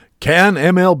Can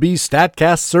MLB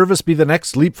StatCast service be the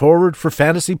next leap forward for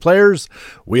fantasy players?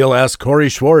 We'll ask Corey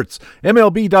Schwartz,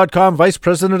 MLB.com Vice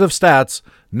President of Stats,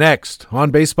 next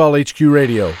on Baseball HQ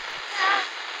Radio.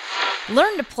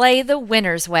 Learn to play the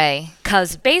winner's way,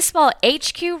 'cause Baseball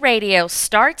HQ Radio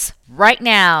starts right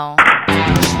now.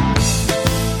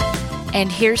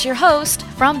 And here's your host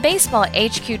from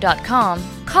BaseballHQ.com,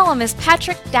 columnist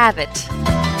Patrick Davitt.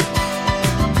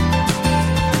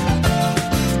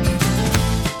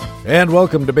 And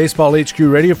welcome to Baseball HQ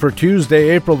Radio for Tuesday,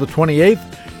 April the 28th.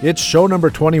 It's show number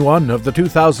 21 of the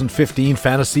 2015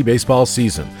 fantasy baseball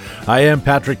season. I am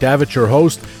Patrick Davitt, your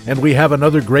host, and we have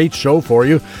another great show for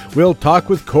you. We'll talk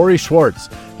with Corey Schwartz.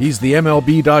 He's the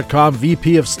MLB.com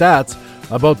VP of Stats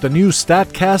about the new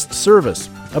StatCast service,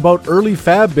 about early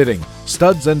fab bidding,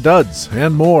 studs and duds,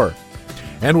 and more.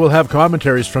 And we'll have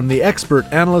commentaries from the expert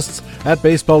analysts at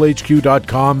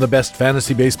BaseballHQ.com, the best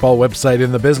fantasy baseball website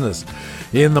in the business.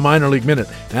 In the Minor League Minute,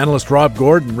 analyst Rob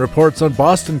Gordon reports on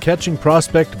Boston catching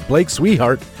prospect Blake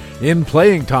Swihart. In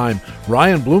Playing Time,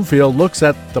 Ryan Bloomfield looks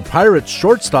at the Pirates'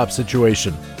 shortstop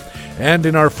situation. And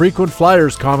in our Frequent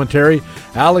Flyers commentary,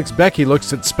 Alex Becky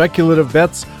looks at speculative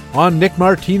bets on Nick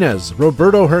Martinez,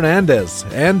 Roberto Hernandez,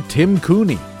 and Tim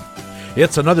Cooney.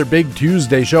 It's another big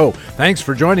Tuesday show. Thanks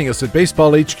for joining us at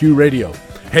Baseball HQ Radio.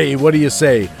 Hey, what do you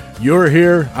say? You're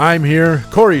here, I'm here,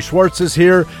 Corey Schwartz is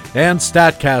here, and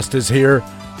StatCast is here.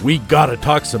 We gotta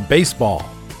talk some baseball.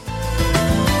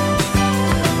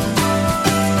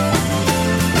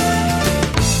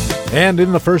 And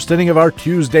in the first inning of our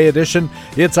Tuesday edition,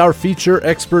 it's our feature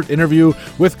expert interview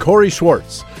with Corey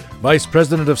Schwartz, Vice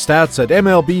President of Stats at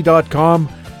MLB.com.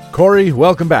 Corey,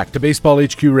 welcome back to Baseball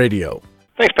HQ Radio.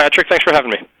 Thanks, Patrick. Thanks for having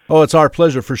me. Oh, it's our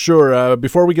pleasure for sure.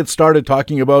 Before we get started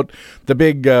talking about the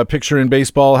big picture in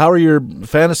baseball, how are your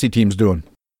fantasy teams doing?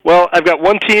 Well, I've got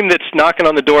one team that's knocking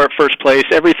on the door at first place.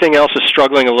 Everything else is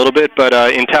struggling a little bit, but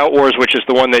in Tout Wars, which is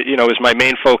the one that is my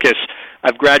main focus,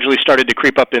 I've gradually started to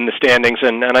creep up in the standings,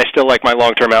 and I still like my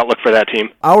long-term outlook for that team.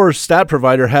 Our stat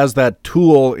provider has that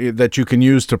tool that you can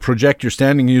use to project your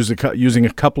standing using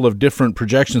a couple of different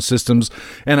projection systems,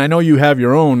 and I know you have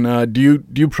your own. Do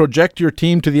you project your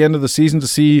team to the end of the season to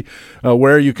see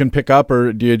where you can pick up,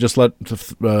 or do you just let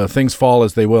things fall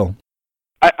as they will?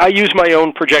 I use my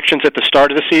own projections at the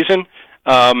start of the season,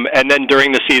 and then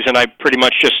during the season I pretty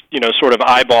much just sort of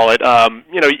eyeball it.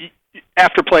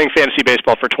 After playing fantasy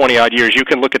baseball for 20-odd years, you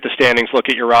can look at the standings, look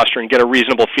at your roster, and get a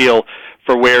reasonable feel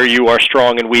for where you are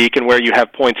strong and weak and where you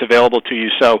have points available to you.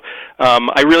 So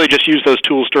I really just use those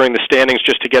tools during the standings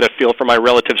just to get a feel for my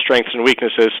relative strengths and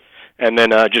weaknesses, and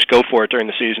then just go for it during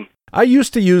the season. I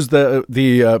used to use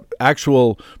the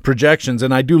actual projections,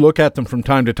 and I do look at them from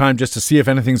time to time just to see if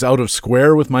anything's out of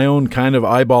square with my own kind of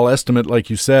eyeball estimate, like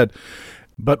you said.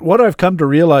 But what I've come to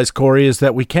realize, Corey, is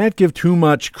that we can't give too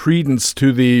much credence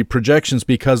to the projections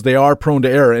because they are prone to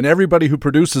error, and everybody who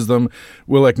produces them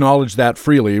will acknowledge that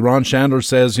freely. Ron Chandler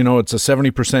says, it's a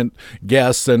 70%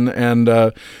 guess,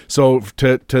 and so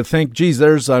to think, geez,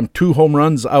 there's 2 home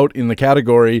runs out in the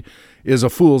category is a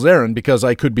fool's errand because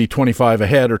I could be 25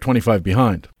 ahead or 25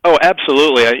 behind. Oh,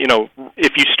 absolutely.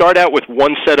 If you start out with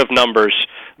one set of numbers,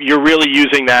 you're really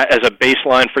using that as a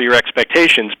baseline for your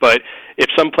expectations. But if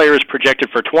some player is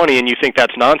projected for 20 and you think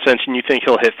that's nonsense and you think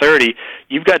he'll hit 30,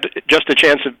 you've got just as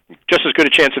good a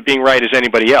chance of being right as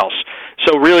anybody else.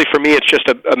 So really for me it's just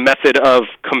a method of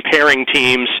comparing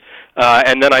teams,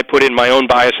 and then I put in my own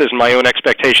biases and my own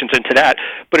expectations into that.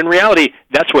 But in reality,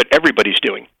 that's what everybody's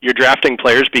doing. You're drafting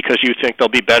players because you think they'll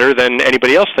be better than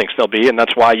anybody else thinks they'll be, and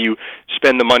that's why you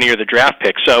spend the money or the draft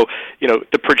pick. So,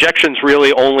 the projections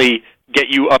really only get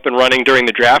you up and running during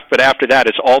the draft, but after that,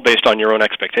 it's all based on your own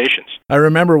expectations. I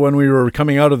remember when we were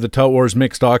coming out of the Tout Wars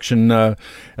mixed auction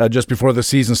just before the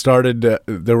season started,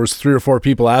 there was 3 or 4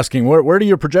 people asking, where do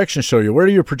your projections show you? Where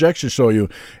do your projections show you?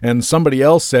 And somebody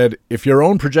else said, if your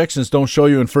own projections don't show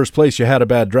you in first place, you had a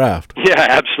bad draft. Yeah,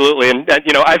 absolutely. And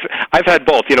I've had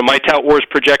both. My Tout Wars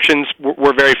projections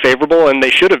were very favorable, and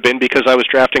they should have been because I was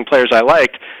drafting players I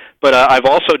liked. But I've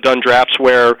also done drafts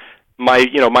where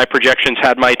my projections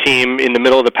had my team in the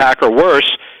middle of the pack or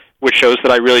worse, which shows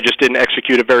that I really just didn't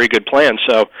execute a very good plan.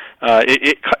 So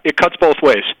it cuts both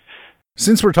ways.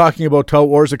 Since we're talking about Tout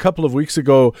Wars, a couple of weeks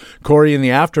ago, Corey, in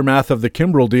the aftermath of the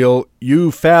Kimbrel deal,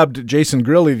 you fabbed Jason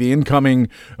Grilli, the incoming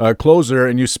closer,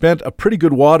 and you spent a pretty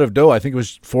good wad of dough. I think it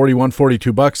was $41,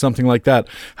 $42, something like that.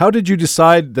 How did you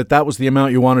decide that was the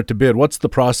amount you wanted to bid? What's the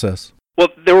process? Well,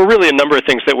 there were really a number of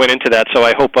things that went into that, so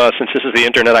I hope, since this is the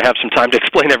internet, I have some time to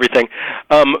explain everything.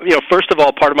 First of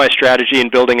all, part of my strategy in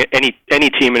building any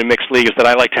team in a mixed league is that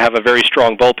I like to have a very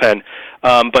strong bullpen.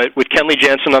 But with Kenley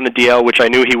Jansen on the DL, which I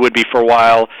knew he would be for a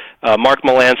while, Mark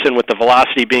Melancon with the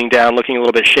velocity being down, looking a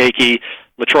little bit shaky,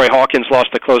 LaTroy Hawkins lost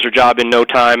the closer job in no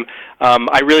time.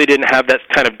 I really didn't have that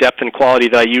kind of depth and quality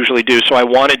that I usually do, so I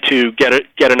wanted to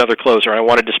get another closer, and I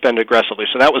wanted to spend aggressively.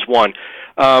 So that was one.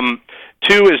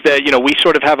 Two is that, we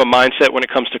sort of have a mindset when it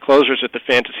comes to closers at the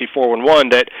Fantasy 411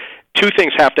 that two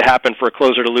things have to happen for a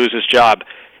closer to lose his job.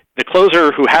 The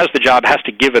closer who has the job has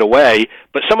to give it away,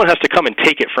 but someone has to come and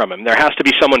take it from him. There has to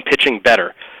be someone pitching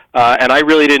better. And I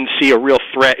really didn't see a real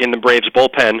threat in the Braves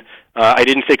bullpen. I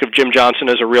didn't think of Jim Johnson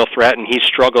as a real threat, and he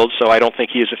struggled, so I don't think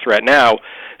he is a threat now.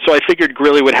 So I figured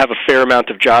Grilli would have a fair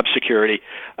amount of job security.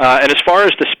 And as far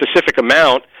as the specific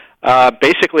amount,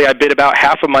 basically I bid about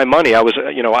half of my money.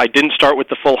 I didn't start with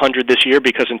the full 100 this year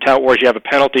because in Tout Wars you have a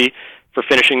penalty for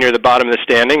finishing near the bottom of the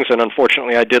standings, and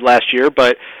unfortunately I did last year,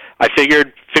 but I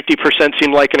figured 50%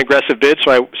 seemed like an aggressive bid,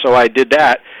 so I did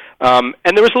that. And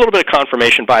there was a little bit of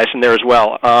confirmation bias in there as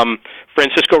well.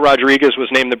 Francisco Rodriguez was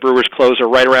named the Brewers closer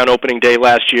right around opening day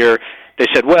last year. They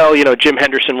said, well, Jim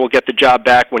Henderson will get the job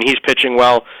back when he's pitching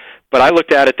well. But I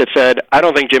looked at it that said, I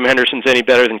don't think Jim Henderson's any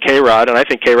better than K-Rod, and I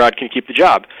think K-Rod can keep the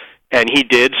job. And he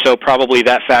did, so probably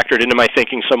that factored into my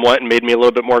thinking somewhat and made me a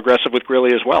little bit more aggressive with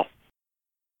Grilli as well.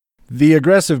 The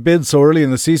aggressive bid so early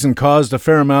in the season caused a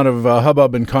fair amount of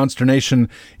hubbub and consternation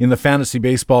in the fantasy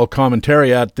baseball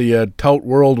commentariat. The tout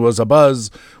world was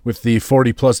abuzz with the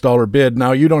 $40+ bid.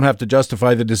 Now, you don't have to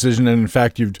justify the decision, and in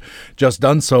fact, you've just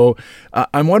done so.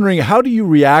 I'm wondering, how do you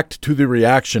react to the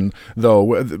reaction,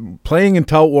 though? Playing in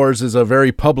tout wars is a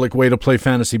very public way to play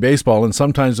fantasy baseball, and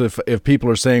sometimes if people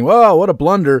are saying, "Well, what a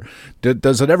blunder,"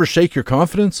 does it ever shake your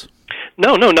confidence?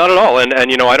 No, not at all. And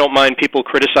I don't mind people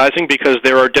criticizing because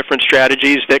there are different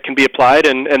strategies that can be applied,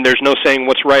 and there's no saying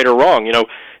what's right or wrong.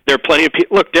 There are plenty of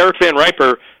people. Look, Derek Van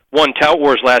Riper won Tout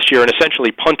Wars last year and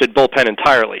essentially punted bullpen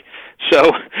entirely.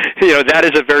 So, that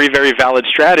is a very, very valid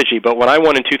strategy. But when I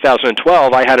won in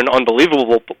 2012, I had an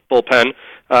unbelievable bullpen,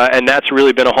 and that's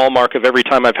really been a hallmark of every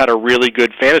time I've had a really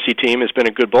good fantasy team has been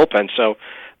a good bullpen. So,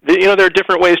 there are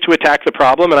different ways to attack the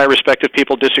problem, and I respect if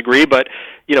people disagree, but,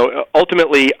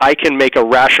 ultimately I can make a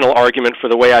rational argument for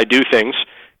the way I do things,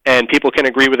 and people can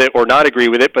agree with it or not agree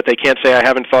with it, but they can't say I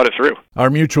haven't thought it through. Our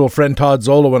mutual friend Todd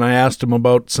Zola, when I asked him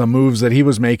about some moves that he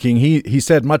was making, he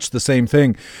said much the same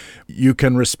thing. You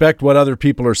can respect what other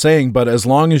people are saying, but as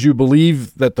long as you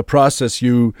believe that the process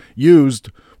you used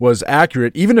was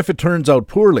accurate, even if it turns out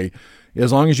poorly,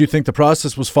 as long as you think the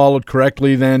process was followed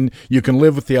correctly, then you can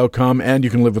live with the outcome and you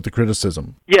can live with the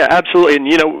criticism. Yeah, absolutely.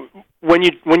 And, when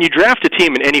you draft a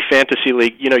team in any fantasy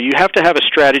league, you have to have a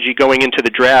strategy going into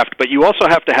the draft, but you also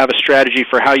have to have a strategy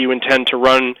for how you intend to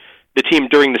run the team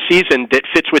during the season that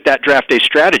fits with that draft day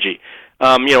strategy.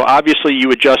 Obviously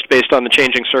you adjust based on the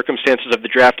changing circumstances of the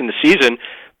draft and the season,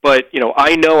 but,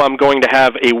 I know I'm going to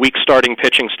have a weak starting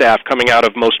pitching staff coming out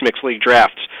of most mixed league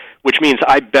drafts, which means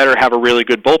I better have a really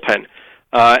good bullpen.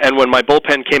 And when my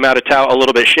bullpen came out of Tout a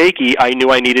little bit shaky, I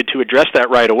knew I needed to address that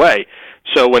right away.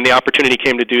 So when the opportunity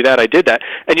came to do that, I did that.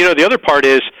 And, the other part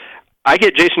is I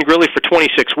get Jason Grilli for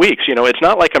 26 weeks. It's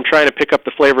not like I'm trying to pick up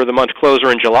the flavor of the month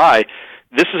closer in July.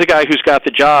 This is a guy who's got the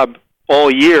job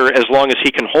all year as long as he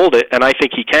can hold it, and I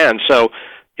think he can. So,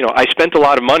 I spent a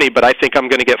lot of money, but I think I'm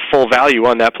going to get full value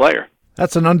on that player.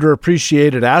 That's an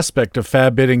underappreciated aspect of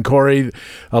fab bidding, Corey.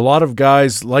 A lot of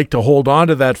guys like to hold on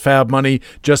to that fab money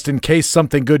just in case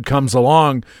something good comes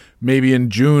along, maybe in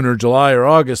June or July or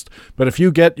August. But if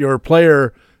you get your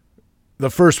player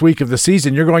the first week of the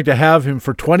season, you're going to have him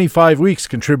for 25 weeks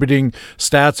contributing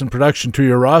stats and production to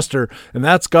your roster, and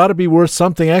that's got to be worth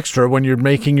something extra when you're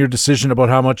making your decision about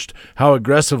how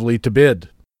aggressively to bid.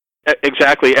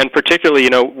 Exactly, and particularly,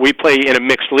 we play in a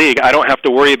mixed league. I don't have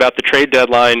to worry about the trade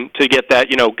deadline to get that,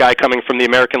 guy coming from the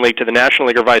American League to the National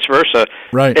League or vice versa.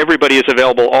 Right. Everybody is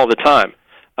available all the time.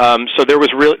 So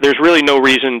there's really no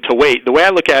reason to wait. The way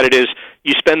I look at it is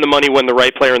you spend the money when the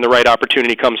right player and the right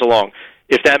opportunity comes along.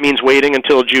 If that means waiting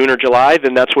until June or July,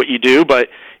 then that's what you do. But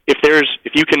if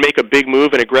you can make a big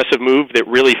move, an aggressive move that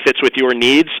really fits with your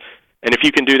needs, and if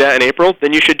you can do that in April,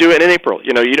 then you should do it in April.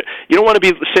 You don't want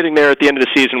to be sitting there at the end of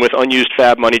the season with unused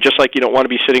fab money, just like you don't want to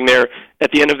be sitting there at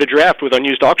the end of the draft with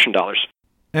unused auction dollars.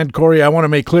 And Corey, I want to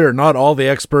make clear, not all the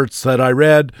experts that I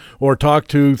read or talked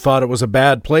to thought it was a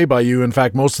bad play by you. In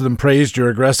fact, most of them praised your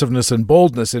aggressiveness and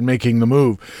boldness in making the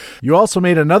move. You also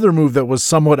made another move that was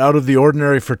somewhat out of the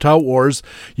ordinary for Tout Wars.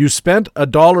 You spent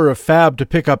 $1 of fab to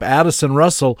pick up Addison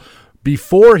Russell,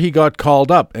 before he got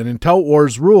called up. And in Tout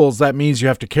Wars rules, that means you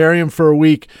have to carry him for a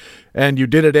week, and you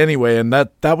did it anyway. And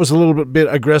that was a little bit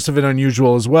aggressive and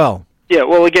unusual as well. Yeah,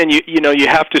 well, again, you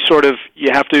have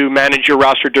to manage your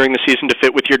roster during the season to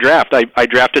fit with your draft. I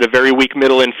drafted a very weak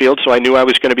middle infield, so I knew I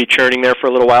was going to be churning there for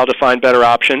a little while to find better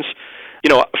options.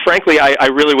 Frankly, I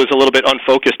really was a little bit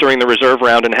unfocused during the reserve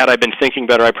round, and had I been thinking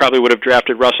better, I probably would have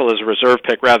drafted Russell as a reserve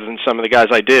pick rather than some of the guys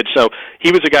I did. So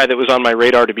he was a guy that was on my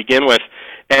radar to begin with.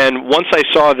 And once I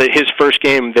saw that his first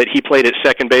game that he played at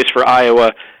second base for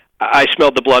Iowa, I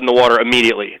smelled the blood in the water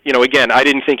immediately. Again, I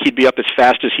didn't think he'd be up as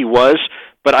fast as he was,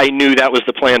 but I knew that was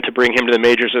the plan, to bring him to the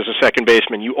majors as a second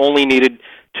baseman. You only needed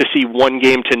to see one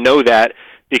game to know that,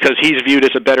 because he's viewed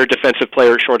as a better defensive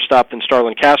player at shortstop than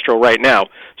Starlin Castro right now.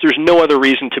 So there's no other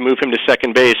reason to move him to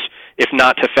second base if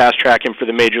not to fast-track him for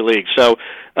the major leagues. So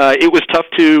it was tough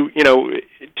to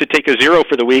take a zero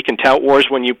for the week. In Tout Wars,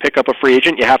 when you pick up a free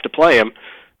agent, you have to play him.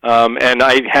 And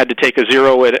I had to take a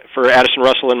zero for Addison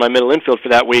Russell in my middle infield for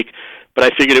that week, but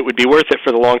I figured it would be worth it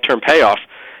for the long-term payoff.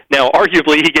 Now,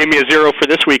 arguably, he gave me a zero for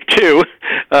this week, too,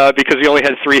 because he only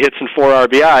had 3 hits and 4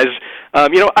 RBIs. I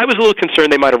was a little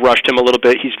concerned they might have rushed him a little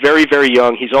bit. He's very, very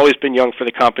young. He's always been young for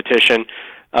the competition.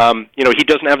 He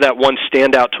doesn't have that one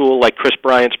standout tool like Chris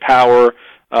Bryant's power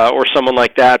or someone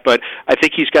like that, but I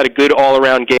think he's got a good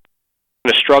all-around game.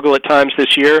 He's going to struggle at times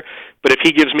this year, but if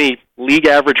he gives me league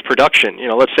average production,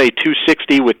 let's say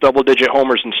 260 with double-digit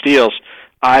homers and steals,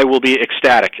 I will be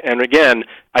ecstatic. And again,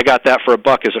 I got that for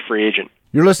 $1 as a free agent.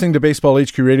 You're listening to Baseball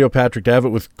HQ Radio. Patrick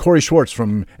Davitt with Corey Schwartz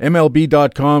from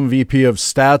MLB.com, VP of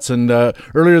Stats. And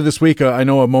earlier this week, I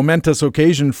know a momentous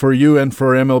occasion for you and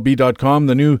for MLB.com.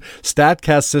 The new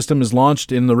StatCast system is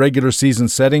launched in the regular season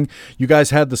setting. You guys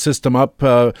had the system up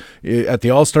at the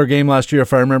All-Star game last year,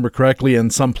 if I remember correctly,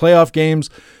 and some playoff games.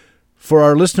 For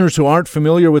our listeners who aren't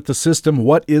familiar with the system,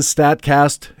 what is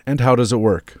StatCast and how does it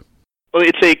work? Well,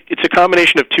 it's a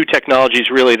combination of two technologies,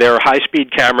 really. There are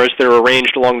high-speed cameras that are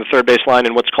arranged along the third base line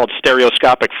in what's called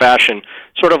stereoscopic fashion,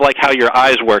 sort of like how your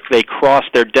eyes work. They cross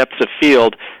their depths of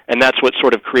field, and that's what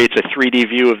sort of creates a 3D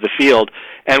view of the field.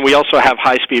 And we also have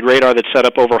high-speed radar that's set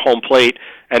up over home plate,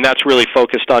 and that's really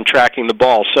focused on tracking the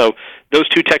ball. So those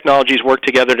two technologies work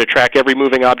together to track every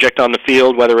moving object on the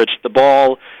field, whether it's the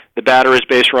ball, the batter as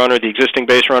base runner, the existing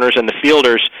base runners, and the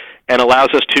fielders, and allows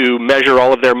us to measure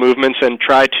all of their movements and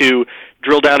try to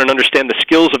drill down and understand the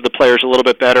skills of the players a little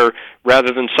bit better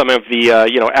rather than some of the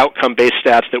outcome-based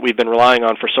stats that we've been relying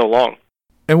on for so long.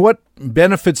 And what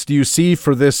benefits do you see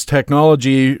for this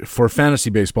technology for fantasy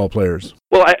baseball players?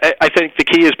 Well, I think the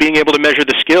key is being able to measure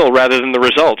the skill rather than the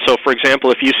result. So, for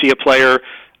example, if you see a player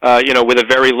with a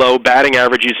very low batting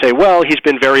average, you'd say, well, he's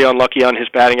been very unlucky on his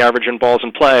batting average in balls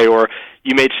in play. Or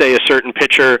you may say a certain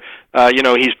pitcher,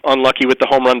 he's unlucky with the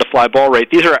home run to fly ball rate.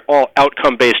 These are all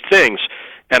outcome-based things.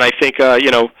 And I think,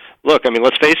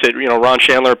 let's face it, Ron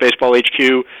Chandler at Baseball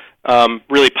HQ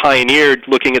really pioneered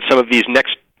looking at some of these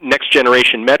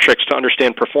next-generation metrics to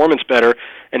understand performance better.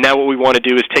 And now what we want to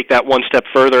do is take that one step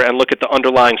further and look at the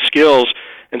underlying skills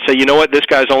and say, you know what, this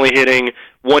guy's only hitting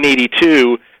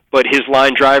 182, but his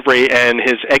line drive rate and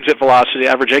his exit velocity,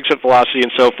 average exit velocity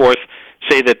and so forth,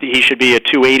 say that he should be a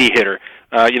 280 hitter.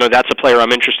 That's a player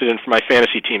I'm interested in for my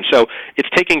fantasy team. So it's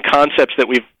taking concepts that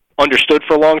we've understood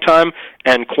for a long time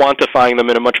and quantifying them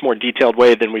in a much more detailed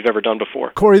way than we've ever done before.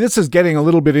 Corey, this is getting a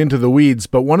little bit into the weeds,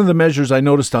 but one of the measures I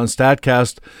noticed on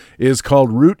StatCast is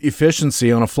called route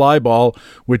efficiency on a fly ball,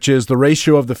 which is the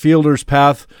ratio of the fielder's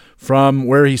path from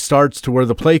where he starts to where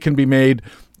the play can be made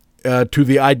to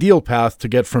the ideal path to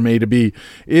get from A to B.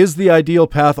 Is the ideal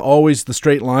path always the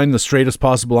straight line, the straightest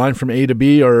possible line from A to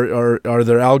B, or are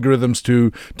there algorithms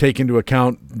to take into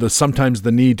account sometimes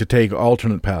the need to take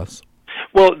alternate paths?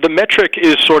 Well, the metric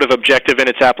is sort of objective in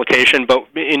its application, but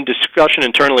in discussion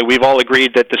internally, we've all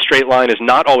agreed that the straight line is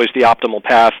not always the optimal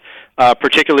path,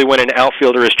 particularly when an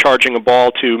outfielder is charging a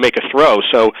ball to make a throw.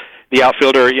 So the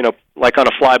outfielder, like on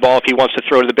a fly ball, if he wants to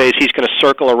throw to the base, he's going to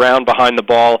circle around behind the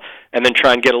ball and then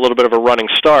try and get a little bit of a running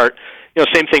start.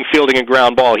 Same thing fielding a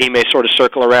ground ball. He may sort of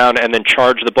circle around and then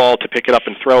charge the ball to pick it up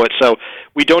and throw it. So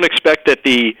we don't expect that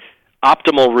the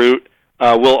optimal route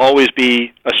will always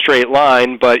be a straight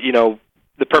line, but,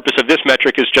 the purpose of this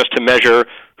metric is just to measure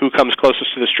who comes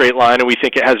closest to the straight line, and we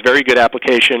think it has very good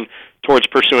application towards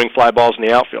pursuing fly balls in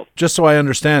the outfield. Just so I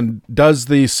understand, does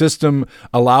the system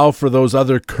allow for those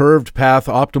other curved path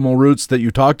optimal routes that you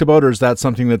talked about, or is that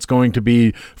something that's going to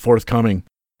be forthcoming?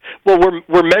 Well,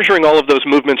 we're measuring all of those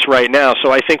movements right now,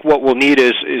 so I think what we'll need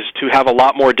is to have a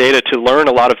lot more data to learn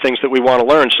a lot of things that we want to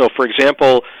learn. So, for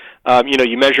example,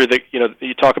 you measure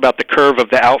you talk about the curve of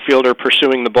the outfielder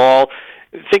pursuing the ball.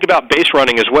 Think about base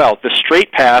running as well. The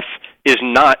straight path is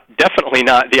definitely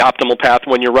not the optimal path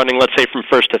when you're running, let's say, from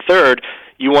first to third.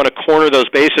 You want to corner those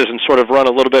bases and sort of run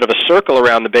a little bit of a circle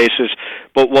around the bases.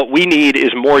 But what we need is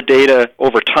more data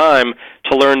over time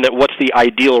to learn that what's the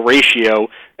ideal ratio,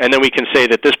 and then we can say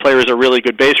that this player is a really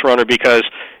good base runner because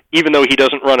even though he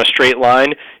doesn't run a straight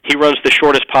line, he runs the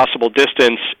shortest possible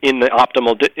distance in the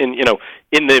optimal,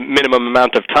 in the minimum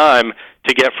amount of time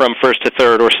to get from first to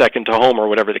third or second to home or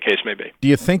whatever the case may be. Do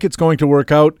you think it's going to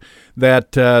work out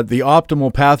that the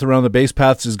optimal path around the base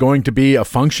paths is going to be a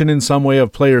function in some way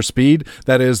of player speed?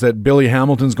 That is, that Billy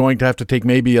Hamilton's going to have to take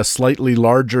maybe a slightly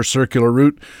larger circular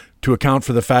route to account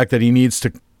for the fact that he needs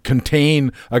to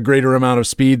contain a greater amount of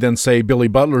speed than, say, Billy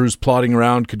Butler, who's plodding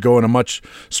around, could go in a much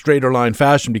straighter line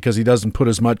fashion because he doesn't put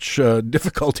as much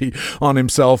difficulty on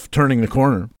himself turning the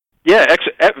corner. Yeah,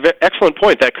 excellent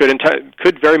point. That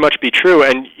could very much be true.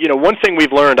 And, one thing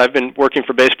we've learned, I've been working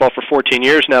for baseball for 14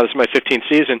 years now, this is my 15th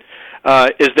season,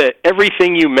 is that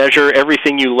everything you measure,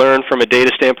 everything you learn from a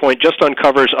data standpoint just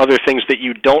uncovers other things that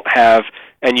you don't have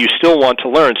and you still want to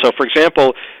learn. So, for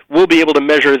example, we'll be able to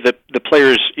measure the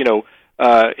player's,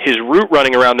 his route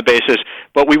running around the bases,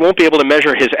 but we won't be able to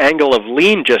measure his angle of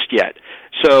lean just yet.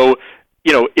 So,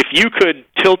 if you could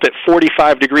tilt at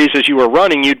 45 degrees as you were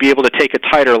running, you'd be able to take a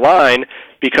tighter line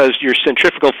because your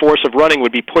centrifugal force of running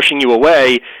would be pushing you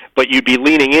away, but you'd be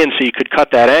leaning in so you could cut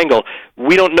that angle.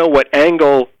 We don't know what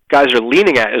angle guys are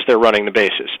leaning at as they're running the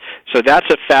bases. So that's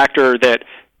a factor that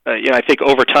I think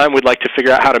over time we'd like to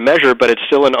figure out how to measure, but it's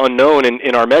still an unknown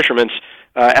in our measurements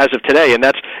as of today. And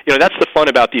that's the fun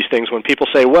about these things. When people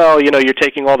say, well, you're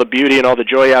taking all the beauty and all the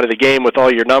joy out of the game with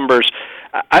all your numbers,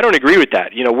 I don't agree with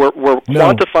that. We're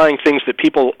quantifying things that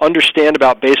people understand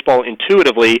about baseball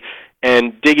intuitively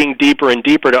and digging deeper and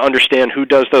deeper to understand who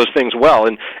does those things well.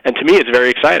 And to me, it's very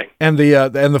exciting. And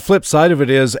the flip side of it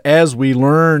is, as we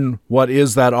learn what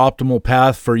is that optimal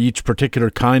path for each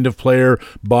particular kind of player,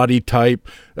 body type,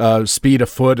 speed of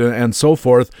foot, and so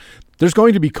forth, there's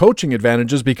going to be coaching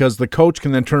advantages because the coach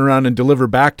can then turn around and deliver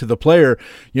back to the player,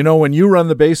 when you run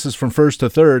the bases from first to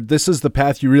third, this is the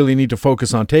path you really need to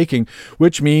focus on taking,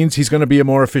 which means he's going to be a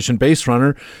more efficient base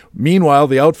runner. Meanwhile,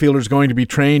 the outfielder is going to be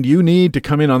trained, you need to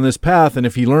come in on this path, and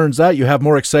if he learns that, you have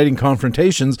more exciting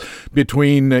confrontations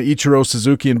between Ichiro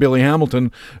Suzuki and Billy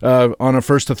Hamilton on a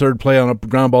first to third play on a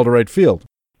ground ball to right field.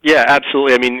 Yeah,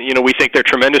 absolutely. I mean, we think there are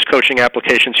tremendous coaching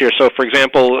applications here. So, for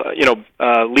example,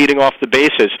 leading off the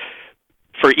bases,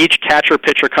 for each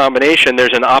catcher-pitcher combination,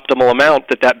 there's an optimal amount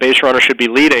that base runner should be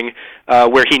leading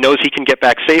where he knows he can get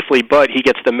back safely, but he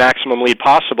gets the maximum lead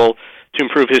possible to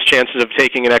improve his chances of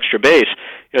taking an extra base.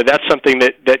 That's something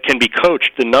that can be coached.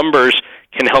 The numbers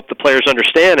can help the players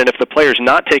understand, and if the player's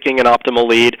not taking an optimal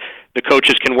lead, the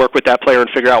coaches can work with that player and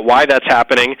figure out why that's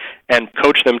happening and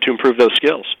coach them to improve those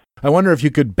skills. I wonder if you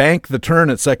could bank the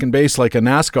turn at second base like a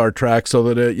NASCAR track so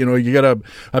that, you get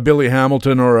a Billy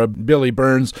Hamilton or a Billy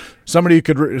Burns, somebody who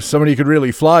could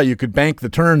really fly, you could bank the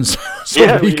turns so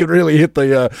that he could really hit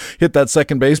that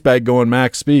second base bag going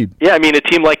max speed. Yeah, I mean, a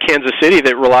team like Kansas City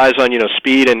that relies on,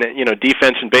 speed and,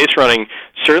 defense and base running,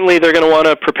 certainly they're going to want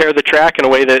to prepare the track in a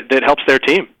way that helps their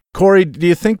team. Corey, do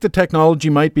you think the technology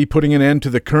might be putting an end to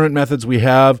the current methods we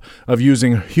have of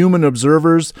using human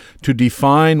observers to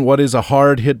define what is a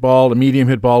hard hit ball, a medium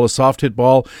hit ball, a soft hit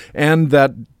ball, and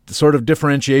that sort of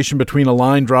differentiation between a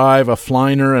line drive, a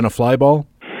fliner, and a fly ball?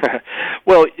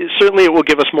 Well, certainly it will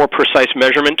give us more precise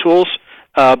measurement tools.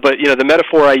 But, the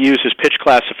metaphor I use is pitch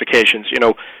classifications.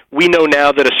 We know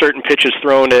now that a certain pitch is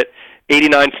thrown at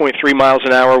 89.3 miles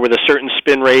an hour with a certain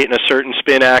spin rate and a certain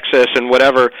spin axis and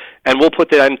whatever, and we'll put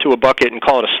that into a bucket and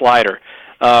call it a slider.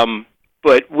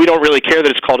 But we don't really care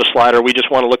that it's called a slider. We just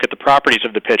want to look at the properties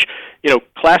of the pitch.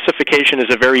 Classification is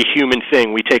a very human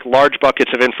thing. We take large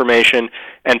buckets of information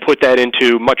and put that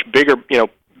into much bigger,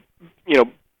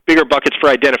 bigger buckets for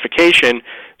identification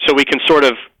so we can sort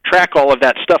of track all of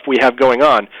that stuff we have going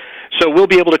on. So we'll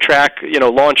be able to track,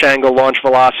 launch angle, launch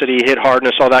velocity, hit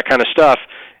hardness, all that kind of stuff.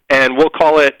 And we'll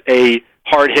call it a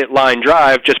hard hit line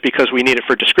drive just because we need it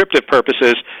for descriptive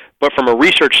purposes, but from a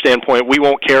research standpoint, we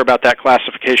won't care about that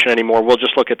classification anymore. We'll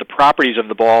just look at the properties of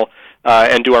the ball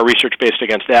and do our research based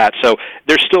against that. So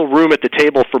there's still room at the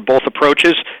table for both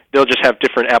approaches. They'll just have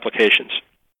different applications.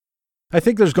 I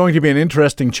think there's going to be an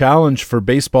interesting challenge for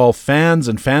baseball fans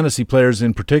and fantasy players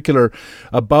in particular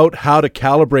about how to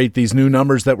calibrate these new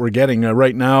numbers that we're getting.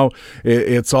 Right now,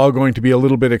 it's all going to be a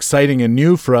little bit exciting and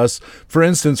new for us. For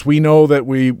instance, we know that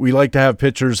we like to have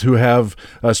pitchers who have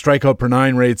strikeout per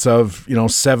nine rates of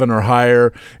 7 or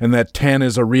higher, and that 10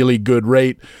 is a really good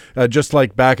rate. Just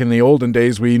like back in the olden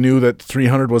days, we knew that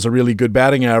 300 was a really good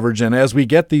batting average. And as we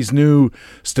get these new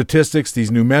statistics,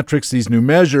 these new metrics, these new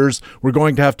measures, we're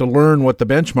going to have to learn what the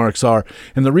benchmarks are.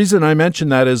 And the reason I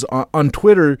mentioned that is on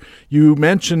Twitter, you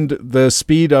mentioned the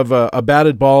speed of a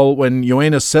batted ball when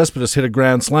Yoenis Cespedes hit a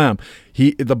grand slam.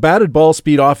 The batted ball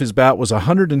speed off his bat was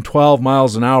 112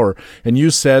 miles an hour, and you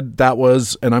said that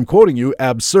was, and I'm quoting you,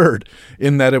 absurd,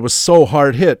 in that it was so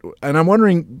hard hit. And I'm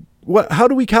wondering, how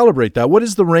do we calibrate that? What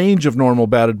is the range of normal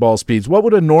batted ball speeds? What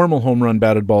would a normal home run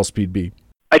batted ball speed be?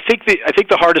 I think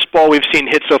the hardest ball we've seen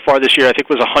hit so far this year, I think,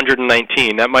 was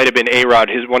 119. That might have been A-Rod,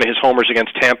 one of his homers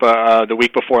against Tampa the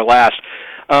week before last.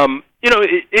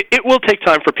 It will take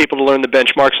time for people to learn the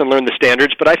benchmarks and learn the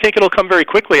standards, but I think it'll come very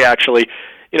quickly, actually.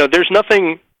 There's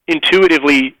nothing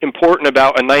intuitively important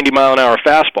about a 90-mile-an-hour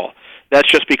fastball.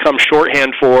 That's just become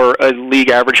shorthand for a league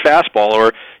average fastball,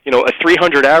 or a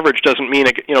 300 average doesn't mean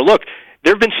look.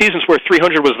 There have been seasons where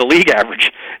 300 was the league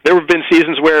average. There have been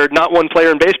seasons where not one player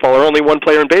in baseball or only one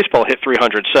player in baseball hit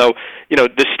 300. So,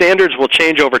 the standards will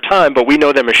change over time, but we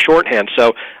know them as shorthand.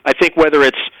 So I think whether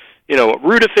it's,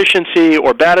 root efficiency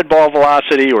or batted ball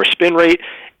velocity or spin rate,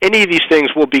 any of these things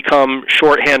will become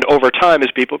shorthand over time as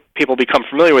people become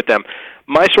familiar with them.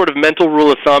 My sort of mental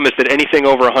rule of thumb is that anything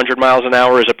over 100 miles an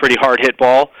hour is a pretty hard hit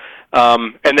ball.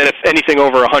 And then if anything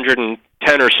over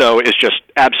 110 or so is just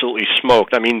absolutely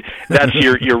smoked. I mean, that's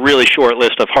your really short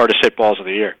list of hardest hit balls of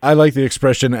the year. I like the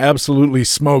expression absolutely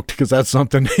smoked, because that's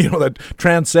something that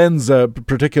transcends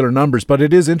particular numbers. But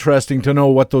it is interesting to know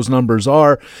what those numbers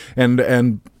are,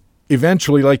 and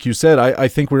eventually, like you said, I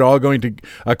think we're all going to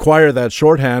acquire that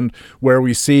shorthand where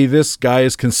we see this guy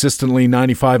is consistently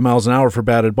 95 miles an hour for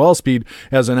batted ball speed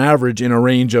as an average in a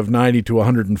range of 90 to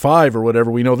 105 or whatever.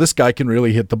 We know this guy can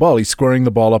really hit the ball. He's squaring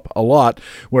the ball up a lot,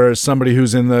 whereas somebody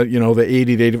who's in the, the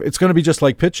 80 to 80, it's going to be just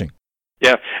like pitching.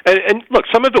 Yeah, and look,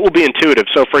 some of it will be intuitive.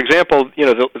 So, for example,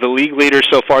 the league leaders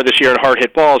so far this year in hard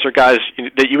hit balls are guys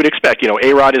that you would expect.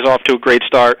 A-Rod is off to a great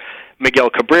start.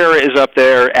 Miguel Cabrera is up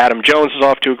there. Adam Jones is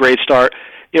off to a great start.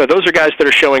 Those are guys that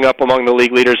are showing up among the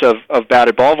league leaders of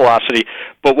batted ball velocity.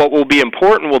 But what will be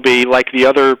important will be, like the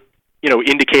other,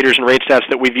 indicators and rate stats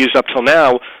that we've used up till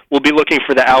now, we'll be looking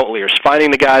for the outliers,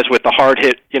 finding the guys with the hard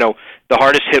hit, the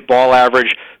hardest hit ball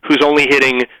average, who's only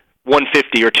hitting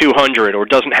 150 or 200 or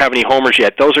doesn't have any homers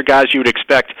yet. Those are guys you would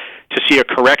expect to see a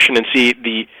correction and see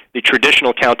the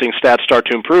traditional counting stats start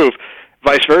to improve.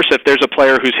 Vice versa, if there's a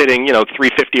player who's hitting,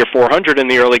 350 or 400 in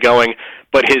the early going,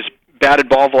 but his batted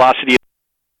ball velocity is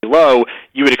low,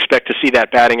 you would expect to see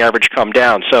that batting average come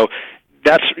down. So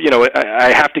that's,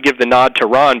 I have to give the nod to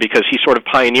Ron, because he sort of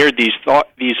pioneered these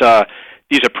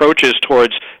approaches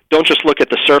towards, don't just look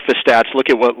at the surface stats, look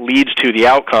at what leads to the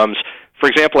outcomes. For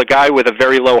example, a guy with a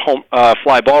very low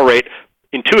fly ball rate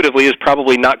intuitively is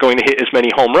probably not going to hit as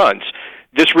many home runs.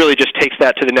 This really just takes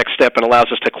that to the next step and allows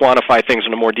us to quantify things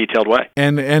in a more detailed way.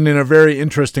 And in a very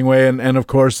interesting way, and of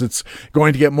course it's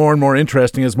going to get more and more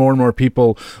interesting as more and more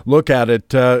people look at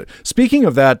it. Speaking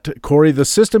of that, Corey, the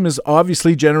system is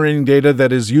obviously generating data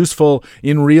that is useful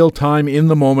in real time, in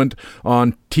the moment,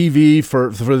 on TV for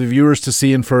the viewers to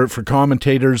see and for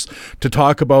commentators to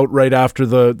talk about right after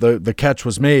the catch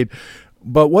was made.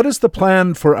 But what is the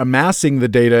plan for amassing the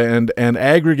data and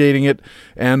aggregating it,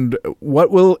 and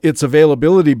what will its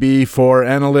availability be for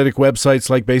analytic websites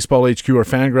like BaseballHQ or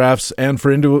Fangraphs, and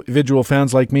for individual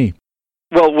fans like me?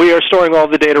 Well, we are storing all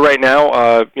the data right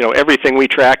now. Everything we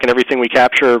track and everything we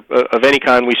capture of any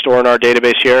kind we store in our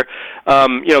database here.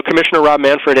 Commissioner Rob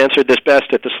Manfred answered this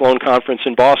best at the Sloan Conference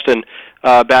in Boston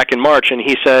back in March, and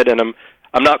he said, and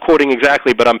I'm not quoting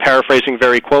exactly, but I'm paraphrasing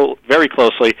very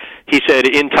closely. He said,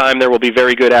 in time, there will be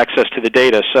very good access to the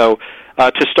data. So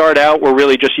to start out, we're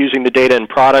really just using the data in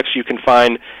products. You can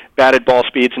find batted ball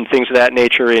speeds and things of that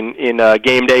nature in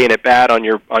game day and at bat on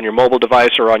your mobile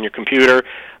device or on your computer.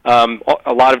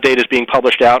 A lot of data is being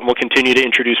published out, and we'll continue to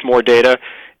introduce more data.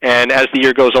 And as the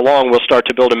year goes along, we'll start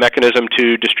to build a mechanism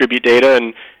to distribute data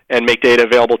and make data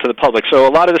available to the public. So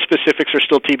a lot of the specifics are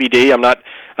still TBD. I'm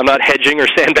not hedging or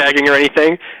sandbagging or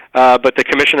anything, but the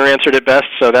commissioner answered it best,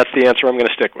 so that's the answer I'm going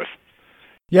to stick with.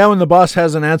 Yeah, when the boss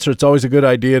has an answer, it's always a good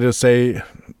idea to say,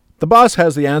 the boss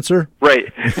has the answer. Right.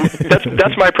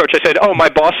 That's my approach. I said, oh, my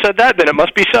boss said that, then it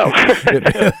must be so.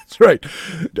 That's right.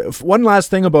 One last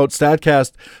thing about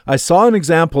StatCast. I saw an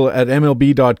example at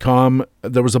MLB.com.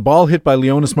 There was a ball hit by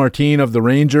Leonis Martin of the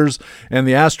Rangers, and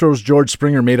the Astros' George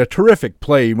Springer made a terrific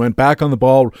play. He went back on the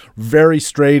ball very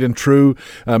straight and true,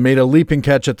 made a leaping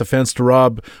catch at the fence to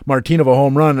rob Martin of a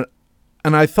home run.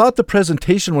 And I thought the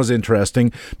presentation was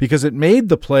interesting because it made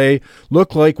the play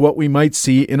look like what we might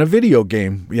see in a video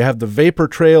game. We have the vapor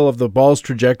trail of the ball's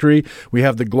trajectory. We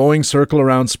have the glowing circle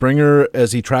around Springer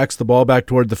as he tracks the ball back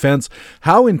toward the fence.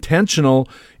 How intentional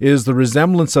is the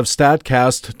resemblance of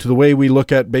StatCast to the way we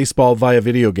look at baseball via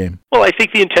video game? Well, I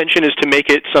think the intention is to make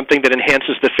it something that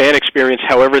enhances the fan experience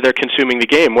however they're consuming the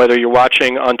game, whether you're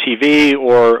watching on TV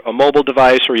or a mobile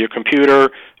device or your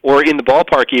computer or in the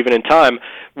ballpark even in time.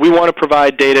 We want to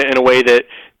provide data in a way that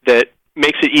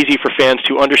makes it easy for fans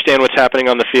to understand what's happening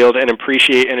on the field and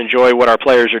appreciate and enjoy what our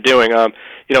players are doing.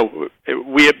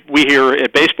 We here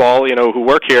at baseball, who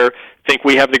work here, think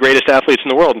we have the greatest athletes in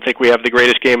the world and think we have the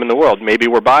greatest game in the world. Maybe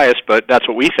we're biased, but that's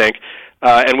what we think.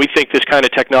 And we think this kind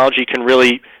of technology can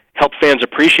really help fans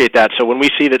appreciate that. So when we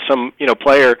see that some,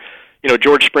 player,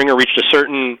 George Springer reached a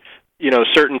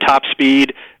certain top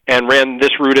speed and ran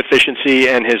this route efficiency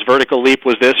and his vertical leap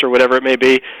was this or whatever it may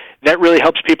be, that really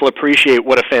helps people appreciate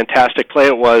what a fantastic play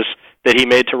it was that he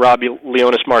made to rob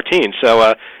Leonis Martin.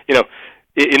 So, in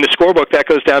the scorebook, that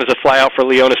goes down as a fly out for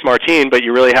Leonis Martin, but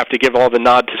you really have to give all the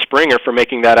nod to Springer for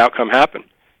making that outcome happen.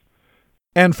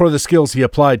 And for the skills he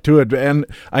applied to it. And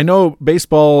I know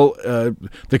baseball,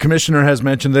 the commissioner has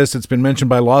mentioned this, it's been mentioned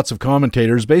by lots of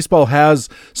commentators. Baseball has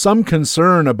some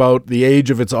concern about the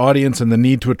age of its audience and the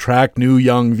need to attract new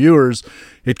young viewers.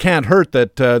 It can't hurt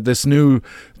that this new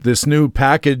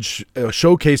package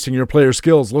showcasing your player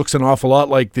skills looks an awful lot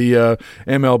like the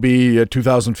MLB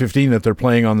 2015 that they're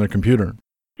playing on their computer.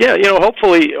 Yeah,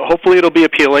 hopefully it'll be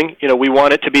appealing. We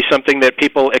want it to be something that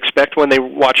people expect when they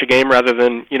watch a game rather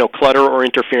than, clutter or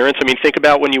interference. I mean, think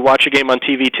about when you watch a game on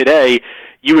TV today,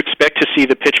 you expect to see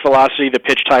the pitch velocity, the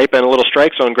pitch type, and a little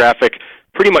strike zone graphic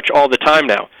pretty much all the time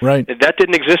now. Right. That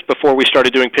didn't exist before we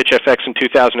started doing Pitch FX in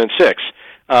 2006.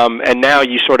 And now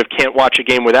you sort of can't watch a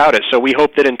game without it. So we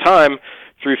hope that in time,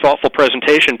 through thoughtful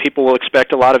presentation, people will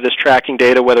expect a lot of this tracking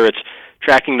data, whether it's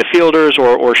tracking the fielders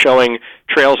or showing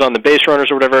trails on the base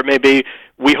runners or whatever it may be.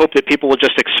 We hope that people will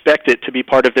just expect it to be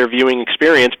part of their viewing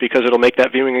experience because it'll make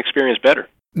that viewing experience better.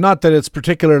 Not that it's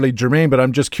particularly germane, but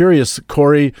I'm just curious,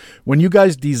 Corey, when you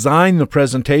guys design the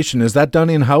presentation, is that done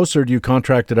in-house or do you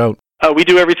contract it out? We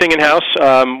do everything in-house.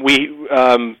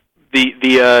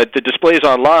 The displays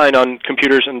online on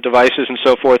computers and devices and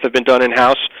so forth have been done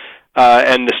in-house.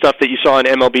 And the stuff that you saw on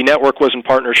MLB Network was in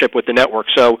partnership with the network.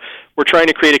 So we're trying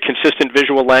to create a consistent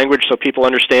visual language so people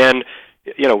understand,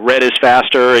 red is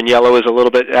faster and yellow is a little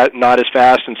bit not as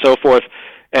fast and so forth.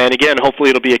 And again, hopefully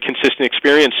it'll be a consistent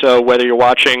experience. So whether you're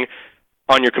watching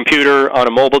on your computer, on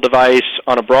a mobile device,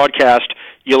 on a broadcast,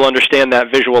 you'll understand that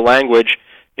visual language,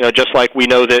 just like we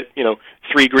know that,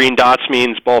 3 green dots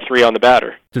means ball 3 on the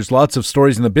batter. There's lots of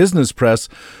stories in the business press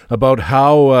about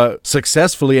how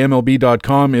successfully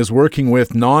MLB.com is working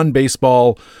with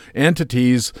non-baseball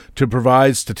entities to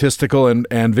provide statistical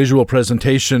and visual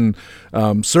presentation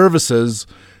services.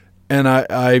 And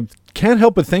I can't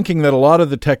help but thinking that a lot of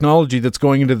the technology that's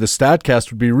going into the StatCast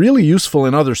would be really useful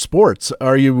in other sports.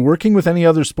 Are you working with any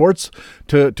other sports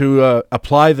to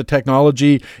apply the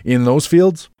technology in those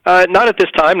fields? Not at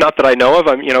this time, not that I know of.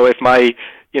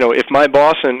 If my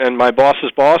boss and my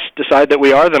boss's boss decide that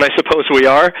we are, then I suppose we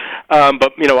are.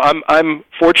 But I'm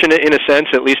fortunate in a sense,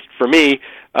 at least for me,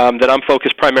 that I'm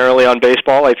focused primarily on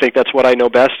baseball. I think that's what I know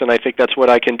best, and I think that's what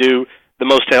I can do the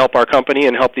most to help our company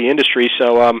and help the industry.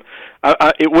 So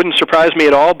it wouldn't surprise me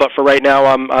at all, but for right now,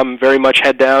 I'm very much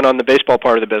head down on the baseball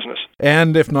part of the business.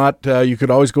 And if not, you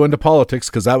could always go into politics,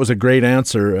 because that was a great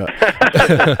answer.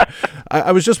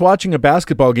 I was just watching a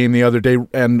basketball game the other day,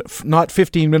 and not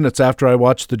 15 minutes after I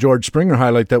watched the George Springer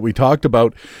highlight that we talked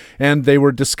about, and they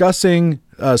were discussing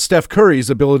Steph Curry's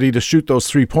ability to shoot those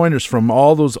three-pointers from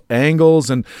all those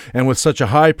angles and with such a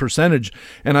high percentage.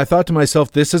 And I thought to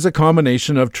myself, this is a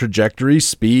combination of trajectory,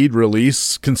 speed,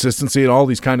 release, consistency, and all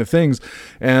these kind of things.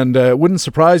 And it wouldn't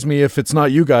surprise me if it's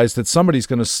not you guys, that somebody's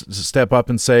going to step up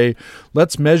and say,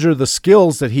 let's measure the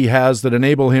skills that he has that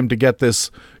enable him to get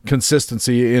this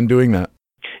consistency in doing that.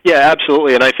 Yeah,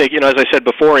 absolutely. And I think, as I said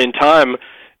before, in time,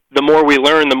 the more we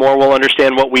learn, the more we'll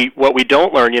understand what we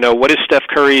don't learn. What is Steph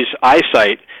Curry's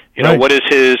eyesight? Right. What is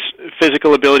his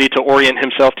physical ability to orient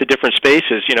himself to different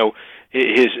spaces?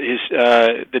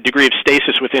 the degree of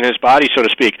stasis within his body, so to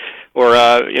speak, or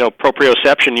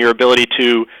proprioception, your ability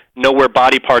to know where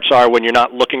body parts are when you're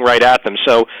not looking right at them.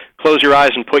 So close your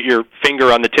eyes and put your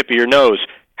finger on the tip of your nose.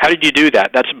 How did you do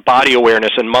that? That's body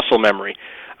awareness and muscle memory.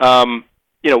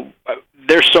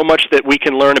 There's so much that we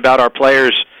can learn about our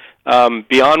players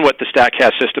beyond what the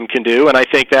StatCast system can do, and I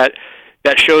think that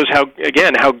shows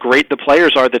how great the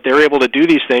players are, that they're able to do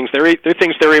these things. They're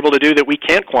things they're able to do that we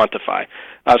can't quantify.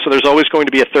 So there's always going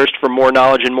to be a thirst for more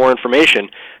knowledge and more information.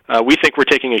 We think we're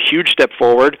taking a huge step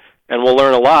forward, and we'll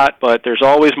learn a lot, but there's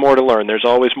always more to learn. There's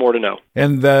always more to know.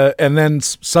 And then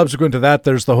subsequent to that,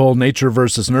 there's the whole nature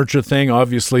versus nurture thing.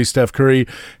 Obviously, Steph Curry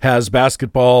has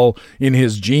basketball in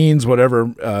his genes,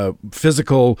 whatever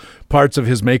physical parts of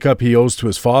his makeup he owes to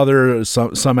his father,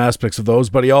 some aspects of those,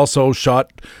 but he also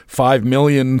shot 5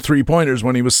 million three-pointers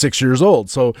when he was 6 years old.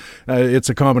 So it's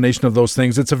a combination of those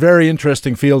things. It's a very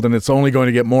interesting field, and it's only going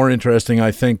to get more interesting,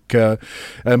 I think.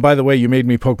 And by the way, you made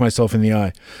me poke myself in the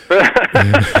eye.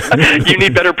 You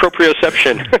need better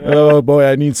proprioception. Oh, boy,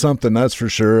 I need something, that's for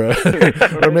sure.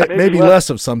 Or maybe less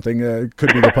of something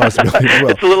could be the possibility as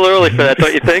well. It's a little early for that,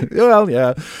 don't you think? Well,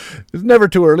 yeah. It's never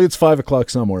too early. It's 5 o'clock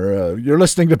somewhere. You're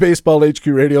listening to Baseball HQ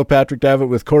Radio. Patrick Davitt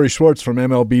with Corey Schwartz from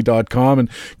MLB.com. And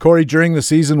Corey, during the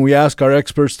season, we ask our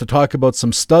experts to talk about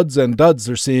some studs and duds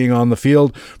they're seeing on the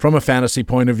field from a fantasy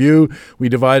point of view. We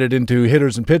divide it into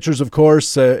hitters and pitchers, of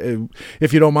course.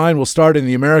 If you don't mind, we'll start in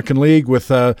the American League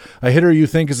with a hitter you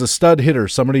think is a stud hitter,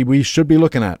 somebody we should be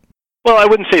looking at. Well, I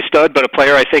wouldn't say stud, but a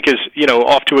player I think is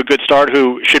off to a good start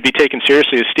who should be taken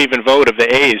seriously is Stephen Vogt of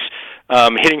the A's.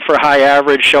 Hitting for a high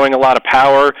average, showing a lot of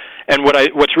power, and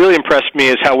what's really impressed me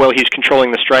is how well he's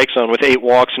controlling the strike zone with 8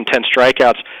 walks and 10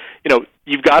 strikeouts.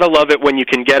 You've got to love it when you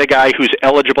can get a guy who's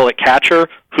eligible at catcher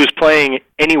who's playing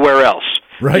anywhere else,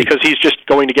 right? Because he's just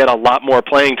going to get a lot more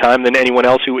playing time than anyone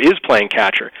else who is playing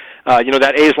catcher.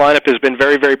 That A's lineup has been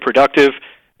very, very productive,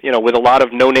 with a lot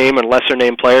of no-name and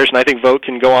lesser-name players, and I think Vogt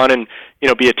can go on and,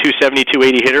 be a 270,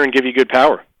 280 hitter and give you good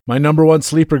power. My number one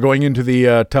sleeper going into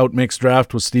the Tout Mix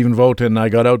draft was Stephen Vogt, and I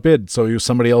got outbid, so he was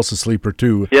somebody else's sleeper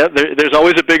too. Yeah, there's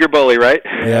always a bigger bully, right?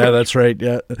 Yeah, that's right,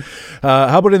 yeah.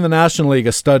 How about in the National League,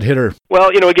 a stud hitter? Well,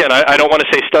 again, I don't want to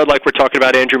say stud like we're talking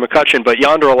about Andrew McCutchen, but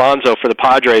Yonder Alonso for the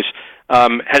Padres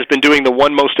has been doing the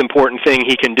one most important thing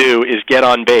he can do is get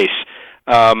on base.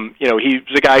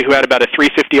 He's a guy who had about a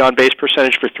 .350 on-base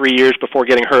percentage for 3 years before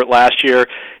getting hurt last year.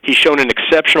 He's shown an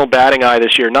exceptional batting eye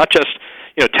this year, not just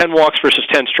 10 walks versus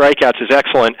 10 strikeouts is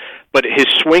excellent, but his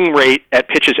swing rate at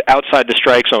pitches outside the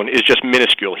strike zone is just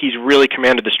minuscule. He's really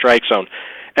commanded the strike zone.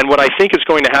 And what I think is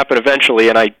going to happen eventually,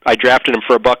 and I drafted him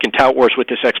for a buck in Tout Wars with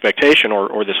this expectation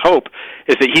or this hope,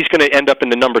 is that he's going to end up in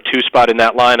the number 2 spot in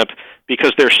that lineup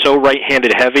because they're so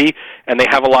right-handed heavy and they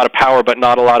have a lot of power but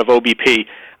not a lot of OBP.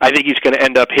 I think he's going to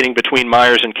end up hitting between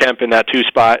Myers and Kemp in that 2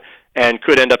 spot and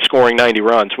could end up scoring 90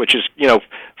 runs, which is,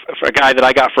 for a guy that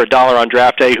I got for $1 on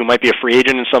draft day who might be a free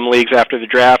agent in some leagues after the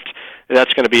draft,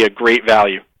 that's going to be a great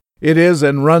value. It is,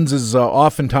 and runs is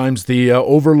oftentimes the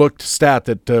overlooked stat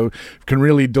that can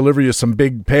really deliver you some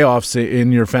big payoffs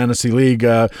in your fantasy league.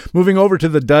 Moving over to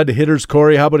the dud hitters,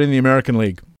 Corey, how about in the American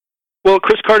League? Well,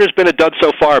 Chris Carter's been a dud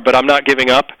so far, but I'm not giving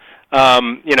up.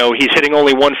 He's hitting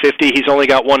only 150. He's only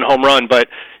got 1 home run, but,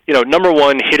 number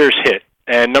 1, hitters hit.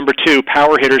 And number 2,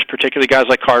 power hitters, particularly guys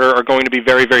like Carter, are going to be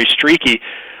very, very streaky.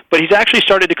 But he's actually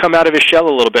started to come out of his shell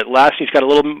a little bit. He's got a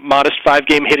little modest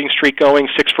 5-game hitting streak going,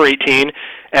 6 for 18,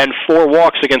 and 4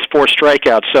 walks against 4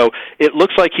 strikeouts. So it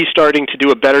looks like he's starting to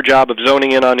do a better job of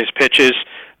zoning in on his pitches.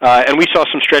 And we saw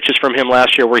some stretches from him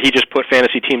last year where he just put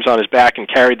fantasy teams on his back and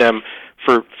carried them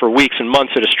for weeks and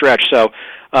months at a stretch. So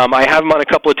I have him on a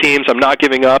couple of teams. I'm not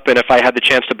giving up, and if I had the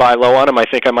chance to buy low on him, I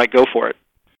think I might go for it.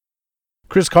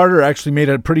 Chris Carter actually made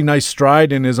a pretty nice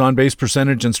stride in his on-base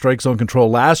percentage and strike zone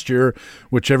control last year,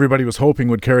 which everybody was hoping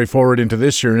would carry forward into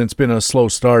this year, and it's been a slow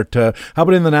start. How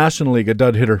about in the National League, a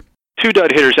dud hitter? 2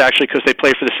 dud hitters, actually, because they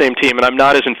play for the same team, and I'm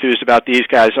not as enthused about these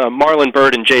guys. Marlon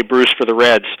Byrd and Jay Bruce for the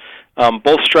Reds,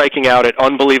 both striking out at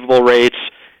unbelievable rates,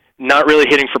 not really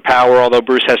hitting for power, although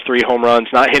Bruce has 3 home runs,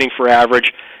 not hitting for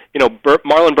average.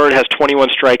 Marlon Byrd has 21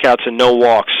 strikeouts and no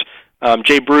walks.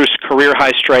 Jay Bruce,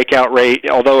 career-high strikeout rate,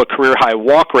 although a career-high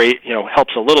walk rate,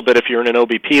 helps a little bit if you're in an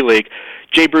OBP league.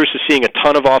 Jay Bruce is seeing a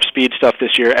ton of off-speed stuff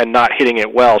this year and not hitting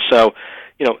it well. So,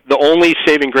 the only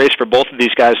saving grace for both of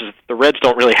these guys is the Reds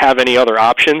don't really have any other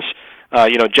options.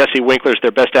 Jesse Winkler's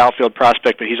their best outfield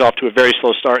prospect, but he's off to a very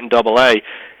slow start in Double-A.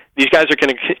 These guys are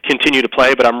going to continue to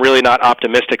play, but I'm really not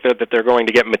optimistic that they're going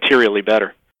to get materially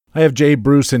better. I have Jay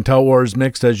Bruce in Tout Wars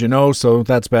mixed, as you know, so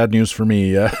that's bad news for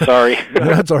me. Sorry.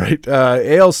 That's all right.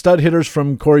 AL stud hitters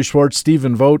from Corey Schwartz,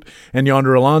 Stephen Vogt, and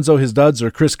Yonder Alonso. His duds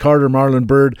are Chris Carter, Marlon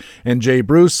Byrd, and Jay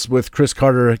Bruce, with Chris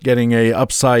Carter getting a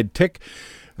upside tick.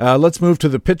 Let's move to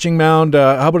the pitching mound.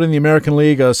 How about in the American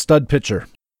League, a stud pitcher?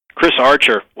 Chris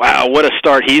Archer. Wow, what a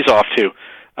start he's off to.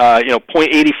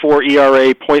 .84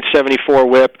 ERA, .74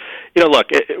 WHIP. Look,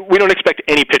 we don't expect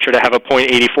any pitcher to have a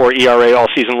 .84 ERA all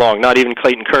season long, not even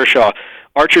Clayton Kershaw.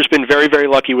 Archer's been very, very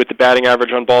lucky with the batting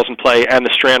average on balls in play and the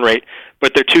strand rate,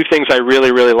 but there are two things I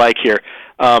really, really like here.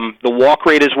 The walk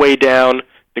rate is way down.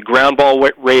 The ground ball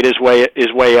rate is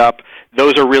way up.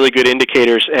 Those are really good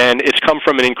indicators, and it's come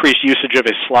from an increased usage of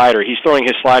his slider. He's throwing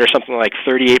his slider something like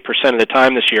 38% of the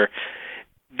time this year.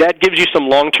 That gives you some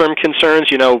long-term concerns.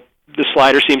 The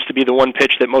slider seems to be the one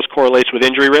pitch that most correlates with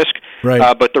injury risk.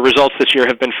 Right. But the results this year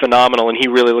have been phenomenal, and he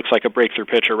really looks like a breakthrough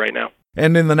pitcher right now.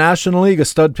 And in the National League, a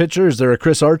stud pitcher, is there a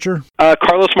Chris Archer?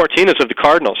 Carlos Martinez of the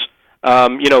Cardinals.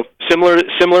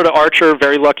 Similar to Archer,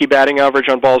 very lucky batting average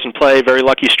on balls in play, very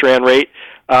lucky strand rate,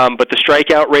 but the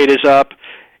strikeout rate is up.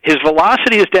 His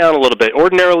velocity is down a little bit.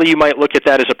 Ordinarily, you might look at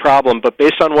that as a problem, but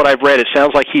based on what I've read, it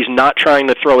sounds like he's not trying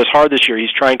to throw as hard this year.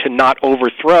 He's trying to not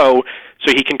overthrow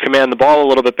so he can command the ball a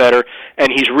little bit better,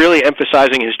 and he's really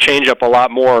emphasizing his changeup a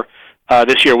lot more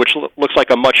this year, which looks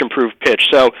like a much improved pitch.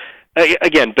 So,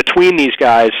 again, between these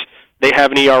guys, they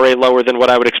have an ERA lower than what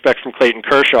I would expect from Clayton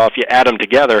Kershaw if you add them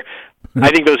together. I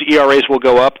think those ERAs will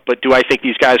go up, but do I think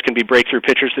these guys can be breakthrough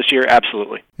pitchers this year?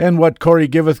 Absolutely. And what Corey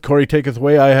giveth, Corey taketh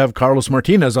away. I have Carlos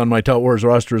Martinez on my Tout Wars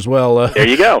roster as well. There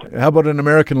you go. How about an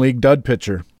American League dud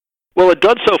pitcher? Well, a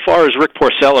dud so far is Rick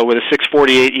Porcello with a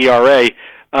 6.48 ERA,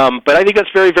 but I think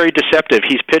that's very, very deceptive.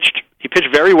 He pitched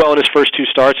very well in his first two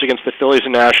starts against the Phillies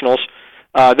and Nationals.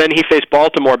 Then he faced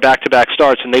Baltimore back-to-back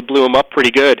starts, and they blew him up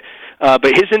pretty good. But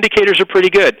his indicators are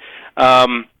pretty good.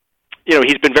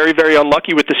 He's been very, very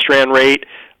unlucky with the strand rate.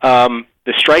 The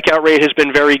strikeout rate has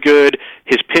been very good.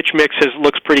 His pitch mix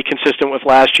looks pretty consistent with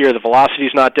last year. The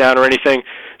velocity's not down or anything.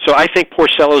 So I think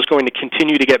Porcello is going to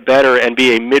continue to get better and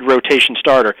be a mid-rotation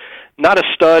starter. Not a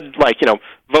stud like,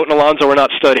 Vogt and Alonso are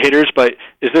not stud hitters, but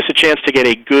is this a chance to get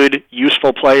a good,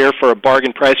 useful player for a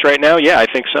bargain price right now? Yeah,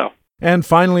 I think so. And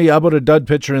finally, how about a dud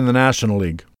pitcher in the National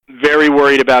League? Very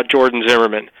worried about Jordan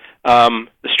Zimmerman. The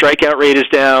strikeout rate is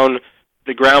down.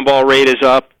 The ground ball rate is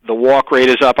up. The walk rate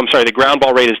is up. The ground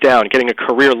ball rate is down, getting a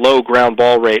career low ground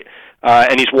ball rate,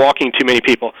 and he's walking too many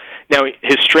people. Now,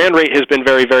 his strand rate has been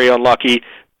very, very unlucky,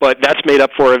 but that's made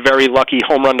up for a very lucky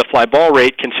home run to fly ball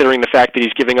rate, considering the fact that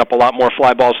he's giving up a lot more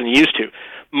fly balls than he used to.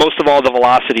 Most of all, the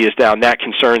velocity is down. That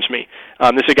concerns me.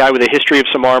 This is a guy with a history of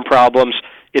some arm problems.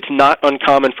 It's not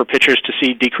uncommon for pitchers to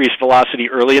see decreased velocity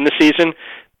early in the season,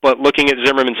 but looking at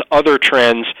Zimmerman's other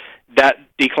trends, that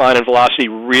decline in velocity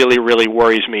really, really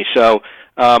worries me. So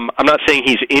I'm not saying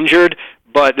he's injured,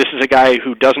 but this is a guy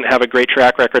who doesn't have a great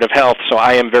track record of health, so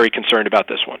I am very concerned about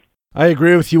this one. I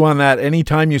agree with you on that.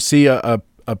 Anytime you see a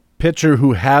pitcher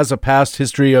who has a past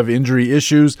history of injury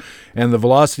issues and the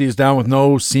velocity is down with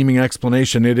no seeming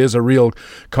explanation, it is a real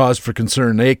cause for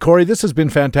concern. Hey, Corey, this has been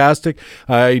fantastic.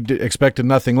 I expected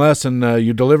nothing less, and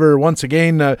you deliver once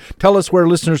again. Tell us where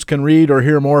listeners can read or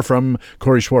hear more from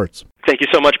Corey Schwartz. Thank you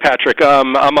so much, Patrick.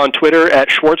 I'm on Twitter at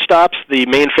Schwartzstops. The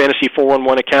main Fantasy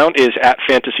 411 account is at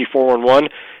Fantasy 411,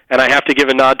 and I have to give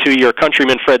a nod to your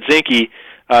countryman, Fred Zinke,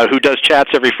 who does chats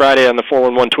every Friday on the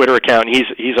 411 Twitter account.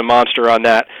 He's a monster on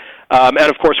that. And,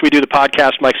 of course, we do the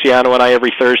podcast, Mike Ciano and I,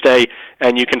 every Thursday,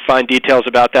 and you can find details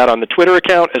about that on the Twitter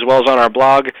account as well as on our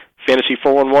blog,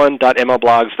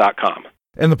 fantasy411.mlblogs.com.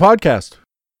 And the podcast.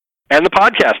 And the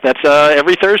podcast. That's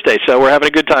every Thursday, so we're having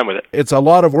a good time with it. It's a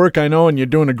lot of work, I know, and you're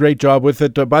doing a great job with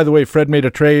it. By the way, Fred made a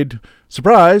trade.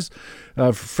 Surprise!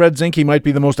 Fred Zinke might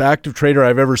be the most active trader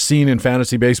I've ever seen in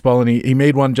fantasy baseball, and he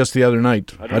made one just the other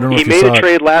night. I don't know if you saw it. He made a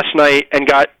trade last night and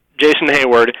got Jason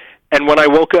Hayward. And when I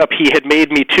woke up, he had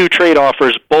made me 2 trade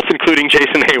offers, both including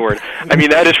Jason Hayward. I mean,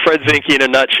 that is Fred Zinke in a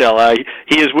nutshell.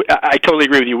 He is. I totally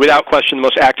agree with you. Without question, the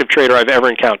most active trader I've ever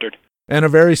encountered. And a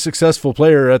very successful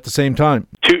player at the same time.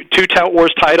 Two Tout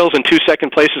Wars titles and 2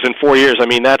 second places in 4 years. I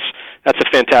mean, that's a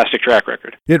fantastic track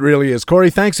record. It really is. Corey,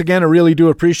 thanks again. I really do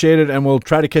appreciate it, and we'll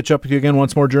try to catch up with you again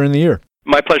once more during the year.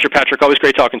 My pleasure, Patrick. Always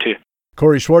great talking to you.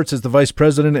 Corey Schwartz is the Vice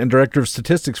President and Director of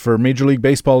Statistics for Major League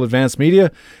Baseball Advanced Media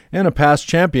and a past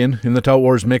champion in the Tout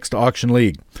Wars Mixed Auction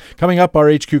League. Coming up, our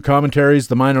HQ commentaries,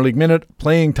 the Minor League Minute,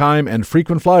 Playing Time, and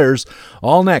Frequent Flyers,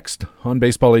 all next on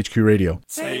Baseball HQ Radio.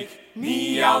 Take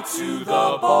me out to the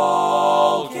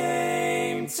ball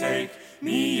game. Take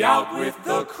me out with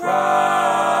the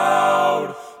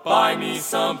crowd. Buy me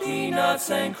some peanuts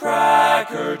and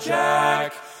Cracker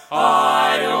Jack.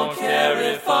 I don't care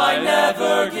if I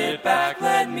never get back.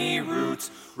 Let me root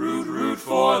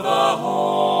for the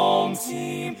home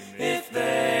team. If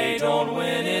they don't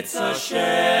win, it's a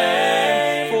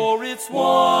shame. For it's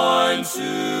 1,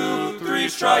 2, 3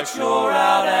 strikes, you're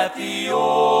out at the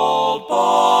old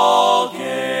ball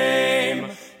game.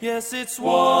 Yes, it's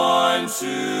 1,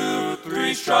 2,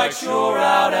 3 strikes, you're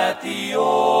out at the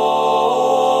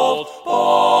old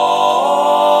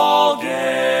ball game.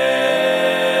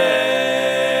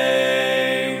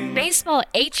 Baseball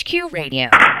HQ Radio.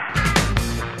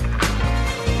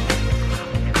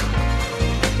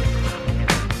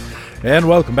 And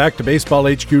welcome back to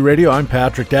Baseball HQ Radio. I'm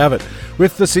Patrick Davitt.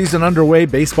 With the season underway,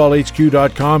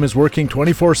 BaseballHQ.com is working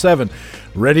 24/7,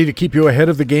 ready to keep you ahead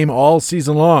of the game all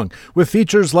season long, with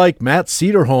features like Matt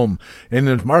Cederholm in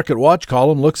the Market Watch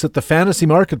column looks at the fantasy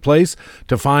marketplace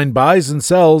to find buys and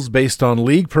sells based on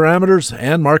league parameters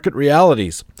and market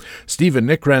realities. Stephen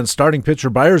Nickrand's Starting Pitcher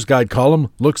Buyer's Guide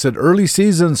column looks at early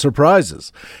season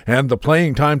surprises, and the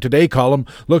Playing Time Today column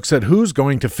looks at who's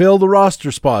going to fill the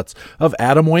roster spots of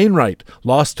Adam Wainwright,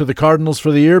 lost to the Cardinals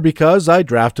for the year because I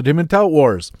drafted him in Tout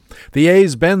Wars. The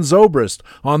A's Ben Zobrist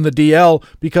on the DL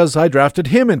because I drafted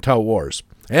him in Tout Wars.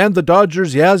 And the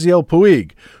Dodgers' Yasiel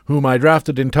Puig, whom I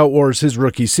drafted in Tout Wars his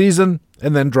rookie season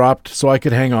and then dropped so I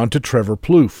could hang on to Trevor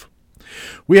Plouffe.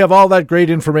 We have all that great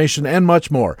information and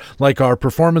much more, like our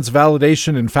performance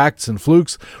validation in Facts and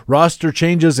Flukes, roster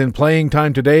changes in Playing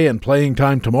Time Today and Playing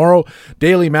Time Tomorrow,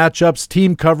 daily matchups,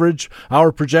 team coverage,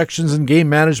 our projections and game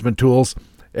management tools,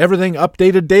 everything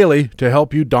updated daily to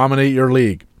help you dominate your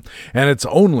league. And it's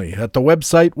only at the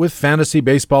website with fantasy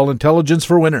baseball intelligence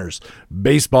for winners,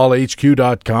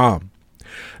 BaseballHQ.com.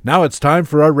 Now it's time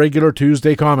for our regular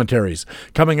Tuesday commentaries.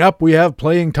 Coming up, we have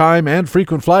Playing Time and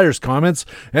Frequent Flyers comments,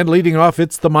 and leading off,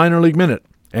 it's the Minor League Minute.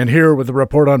 And here with a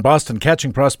report on Boston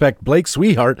catching prospect Blake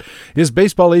Swihart is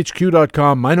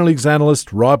BaseballHQ.com minor leagues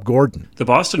analyst Rob Gordon. The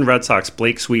Boston Red Sox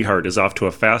Blake Swihart is off to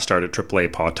a fast start at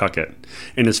AAA Pawtucket.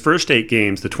 In his first 8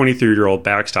 games, the 23-year-old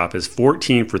backstop is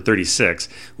 14 for 36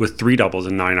 with 3 doubles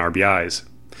and 9 RBIs.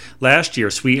 Last year,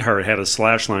 Swihart had a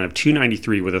slash line of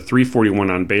 .293 with a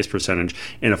 .341 on-base percentage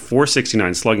and a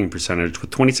 .469 slugging percentage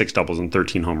with 26 doubles and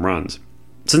 13 home runs.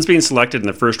 Since being selected in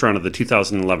the first round of the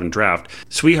 2011 draft,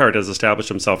 Swihart has established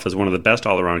himself as one of the best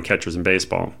all-around catchers in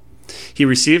baseball. He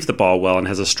receives the ball well and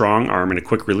has a strong arm and a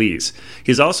quick release.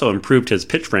 He's also improved his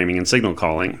pitch framing and signal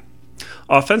calling.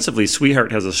 Offensively,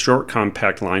 Swihart has a short,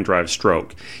 compact line drive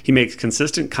stroke. He makes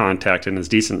consistent contact and has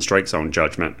decent strike zone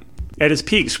judgment. At his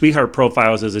peak, Swihart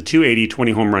profiles as a .280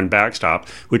 20-home run backstop,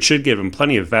 which should give him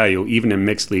plenty of value even in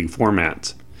mixed league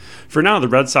formats. For now, the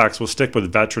Red Sox will stick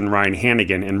with veteran Ryan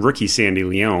Hanigan and rookie Sandy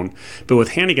Leone, but with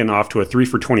Hanigan off to a 3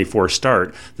 for 24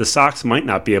 start, the Sox might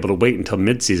not be able to wait until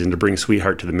midseason to bring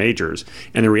Swihart to the majors,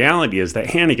 and the reality is that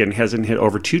Hanigan hasn't hit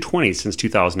over .220 since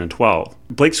 2012.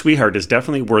 Blake Swihart is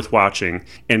definitely worth watching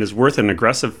and is worth an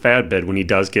aggressive fad bid when he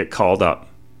does get called up.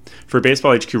 For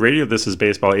Baseball HQ Radio, this is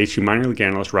Baseball HQ minor league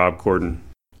analyst Rob Gordon.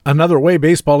 Another way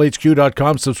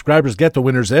BaseballHQ.com subscribers get the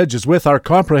winner's edge is with our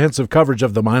comprehensive coverage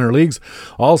of the minor leagues.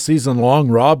 All season long,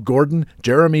 Rob Gordon,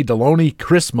 Jeremy Deloney,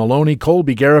 Chris Maloney,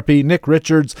 Colby Garapi, Nick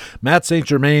Richards, Matt St.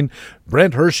 Germain,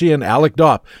 Brent Hershey, and Alec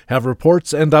Dopp have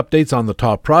reports and updates on the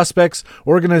top prospects,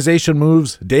 organization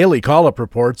moves, daily call-up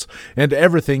reports, and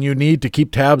everything you need to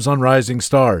keep tabs on rising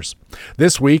stars.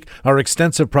 This week, our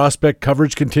extensive prospect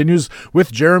coverage continues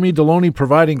with Jeremy Deloney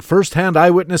providing first-hand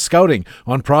eyewitness scouting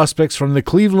on prospects from the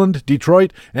Cleveland,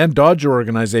 Detroit, and Dodger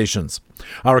organizations.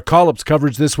 Our call-ups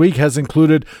coverage this week has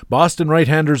included Boston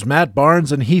right-handers Matt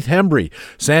Barnes and Heath Hembry,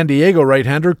 San Diego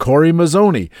right-hander Corey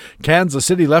Mazzoni, Kansas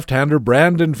City left-hander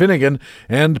Brandon Finnegan,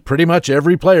 and pretty much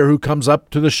every player who comes up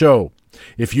to the show.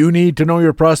 If you need to know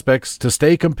your prospects to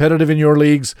stay competitive in your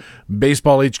leagues,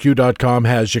 BaseballHQ.com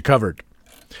has you covered.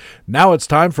 Now it's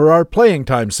time for our Playing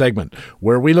Time segment,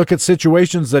 where we look at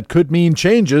situations that could mean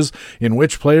changes in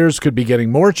which players could be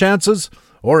getting more chances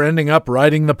or ending up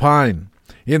riding the pine.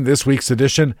 In this week's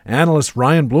edition, analyst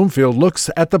Ryan Bloomfield looks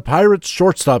at the Pirates'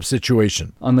 shortstop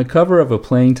situation. On the cover of a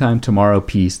Playing Time Tomorrow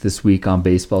piece this week on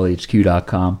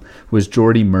BaseballHQ.com was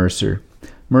Jordy Mercer.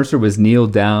 Mercer was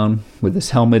kneeled down with his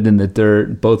helmet in the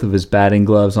dirt, both of his batting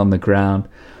gloves on the ground.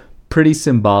 Pretty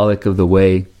symbolic of the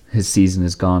way his season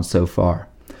has gone so far.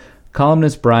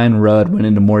 Columnist Brian Rudd went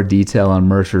into more detail on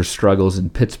Mercer's struggles in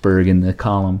Pittsburgh in the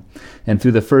column, and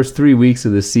through the first 3 weeks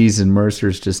of the season,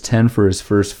 Mercer's just 10 for his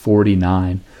first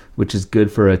 49, which is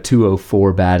good for a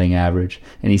 .204 batting average,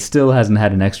 and he still hasn't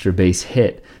had an extra base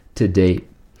hit to date.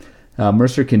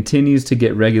 Mercer continues to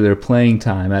get regular playing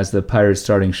time as the Pirates'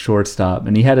 starting shortstop,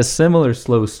 and he had a similar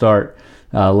slow start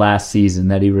last season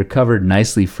that he recovered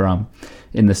nicely from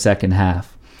in the second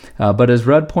half. But as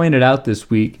Rudd pointed out this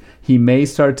week, he may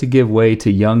start to give way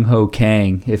to Young-Ho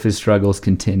Kang if his struggles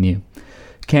continue.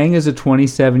 Kang is a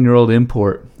 27-year-old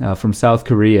import from South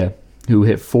Korea who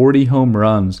hit 40 home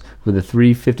runs with a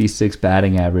 .356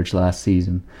 batting average last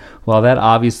season. While that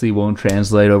obviously won't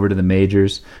translate over to the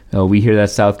majors, we hear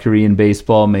that South Korean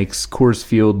baseball makes Coors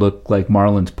Field look like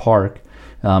Marlins Park.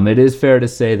 It is fair to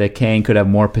say that Kang could have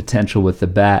more potential with the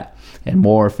bat and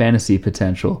more fantasy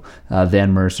potential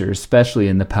than Mercer, especially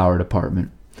in the power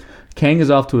department. Kang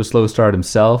is off to a slow start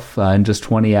himself in just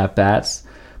 20 at-bats,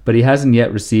 but he hasn't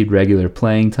yet received regular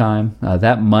playing time.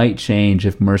 That might change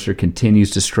if Mercer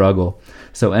continues to struggle.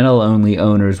 So NL-only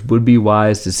owners would be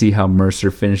wise to see how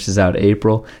Mercer finishes out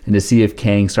April and to see if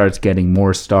Kang starts getting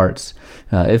more starts.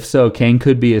 If so, Kang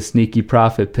could be a sneaky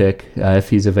profit pick if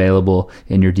he's available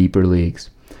in your deeper leagues.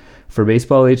 For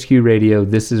Baseball HQ Radio,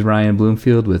 this is Ryan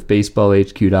Bloomfield with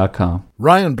BaseballHQ.com.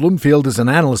 Ryan Bloomfield is an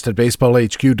analyst at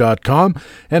BaseballHQ.com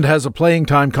and has a playing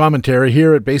time commentary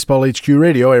here at Baseball HQ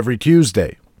Radio every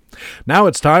Tuesday. Now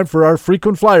it's time for our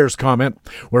Frequent Flyers comment,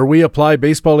 where we apply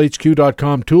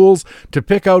BaseballHQ.com tools to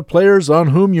pick out players on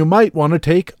whom you might want to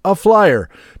take a flyer,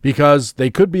 because they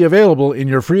could be available in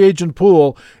your free agent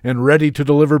pool and ready to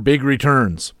deliver big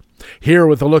returns. Here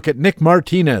with a look at Nick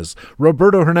Martinez,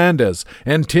 Roberto Hernandez,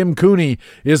 and Tim Cooney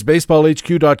is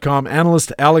BaseballHQ.com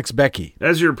analyst Alex Becky.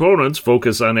 As your opponents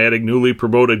focus on adding newly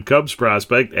promoted Cubs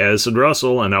prospect Addison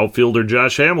Russell and outfielder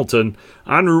Josh Hamilton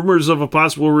on rumors of a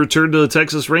possible return to the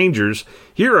Texas Rangers,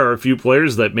 here are a few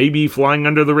players that may be flying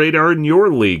under the radar in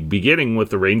your league, beginning with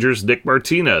the Rangers' Nick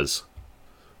Martinez.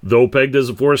 Though pegged as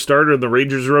a fourth starter in the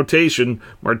Rangers' rotation,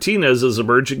 Martinez is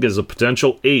emerging as a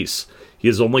potential ace. He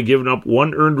has only given up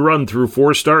one earned run through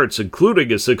 4 starts,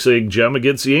 including a 6-inning gem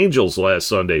against the Angels last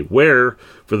Sunday, where,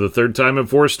 for the third time in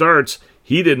 4 starts,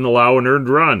 he didn't allow an earned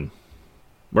run.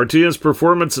 Martinez's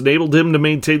performance enabled him to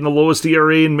maintain the lowest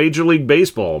ERA in Major League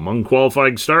Baseball among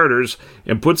qualifying starters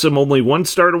and puts him only 1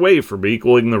 start away from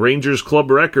equaling the Rangers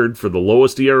club record for the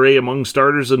lowest ERA among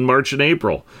starters in March and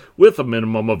April, with a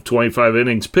minimum of 25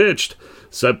 innings pitched,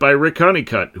 set by Rick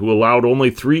Honeycutt, who allowed only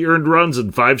 3 earned runs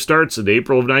in 5 starts in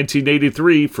April of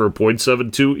 1983 for a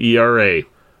 .72 ERA.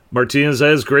 Martinez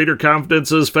has greater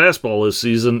confidence in his fastball this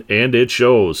season, and it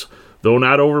shows. Though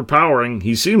not overpowering,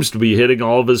 he seems to be hitting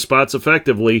all of his spots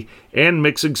effectively and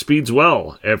mixing speeds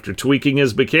well after tweaking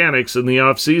his mechanics in the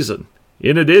offseason.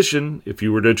 In addition, if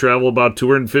you were to travel about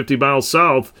 250 miles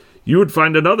south, you would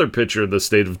find another pitcher in the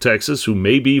state of Texas who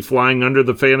may be flying under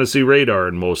the fantasy radar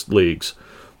in most leagues.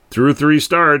 Through 3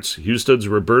 starts, Houston's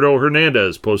Roberto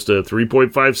Hernandez posted a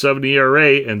 3.57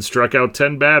 ERA and struck out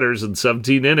 10 batters in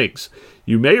 17 innings.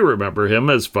 You may remember him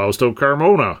as Fausto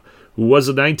Carmona, who was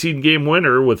a 19-game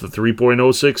winner with a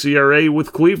 3.06 ERA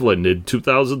with Cleveland in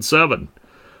 2007.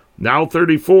 Now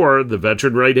 34, the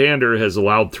veteran right-hander has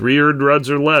allowed 3 earned runs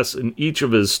or less in each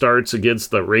of his starts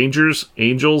against the Rangers,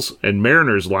 Angels, and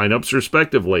Mariners lineups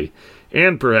respectively,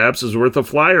 and perhaps is worth a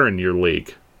flyer in your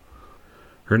league.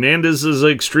 Hernandez is an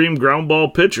extreme ground ball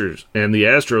pitcher, and the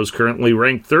Astros currently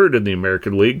rank 3rd in the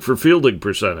American League for fielding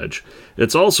percentage.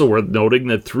 It's also worth noting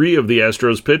that 3 of the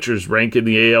Astros pitchers rank in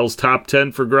the AL's top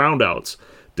 10 for groundouts.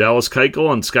 Dallas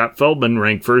Keuchel and Scott Feldman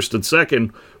rank 1st and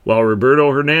 2nd, while Roberto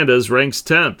Hernandez ranks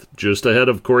 10th, just ahead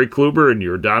of Corey Kluber and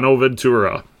Yordano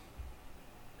Ventura.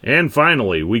 And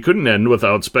finally, we couldn't end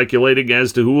without speculating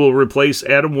as to who will replace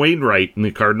Adam Wainwright in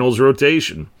the Cardinals'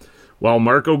 rotation. While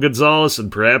Marco Gonzalez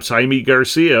and perhaps Jaime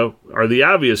Garcia are the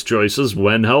obvious choices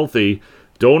when healthy,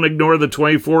 don't ignore the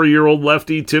 24-year-old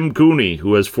lefty Tim Cooney,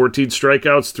 who has 14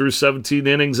 strikeouts through 17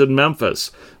 innings in Memphis,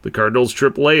 the Cardinals'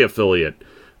 AAA affiliate.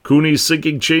 Cooney's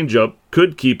sinking changeup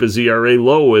could keep his ERA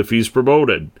low if he's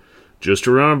promoted. Just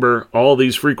remember, all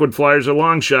these frequent flyers are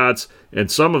long shots, and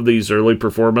some of these early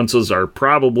performances are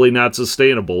probably not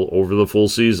sustainable over the full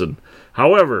season.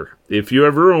 However, if you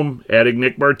have room, adding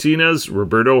Nick Martinez,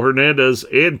 Roberto Hernandez,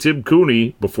 and Tim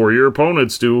Cooney before your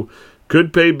opponents do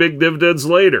could pay big dividends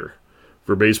later.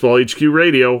 For Baseball HQ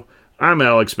Radio, I'm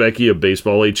Alex Becky of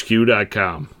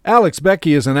BaseballHQ.com. Alex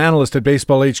Becky is an analyst at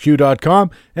BaseballHQ.com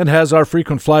and has our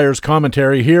Frequent Flyers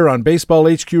commentary here on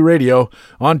Baseball HQ Radio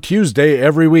on Tuesday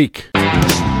every week.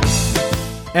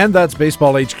 And that's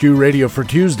Baseball HQ Radio for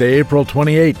Tuesday, April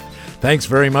 28th. Thanks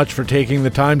very much for taking the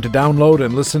time to download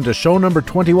and listen to show number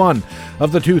 21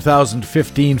 of the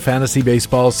 2015 fantasy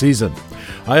baseball season.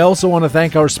 I also want to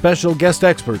thank our special guest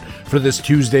expert for this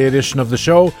Tuesday edition of the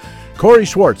show, Corey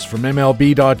Schwartz from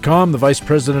MLB.com, the Vice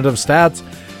President of Stats.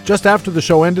 Just after the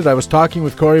show ended, I was talking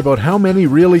with Corey about how many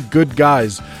really good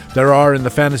guys there are in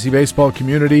the fantasy baseball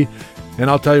community, and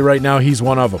I'll tell you right now, he's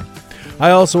one of them. I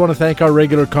also want to thank our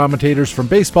regular commentators from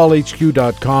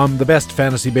BaseballHQ.com, the best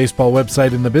fantasy baseball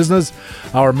website in the business.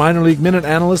 Our minor league minute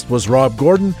analyst was Rob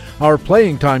Gordon, our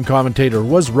playing time commentator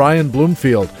was Ryan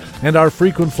Bloomfield, and our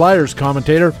frequent flyers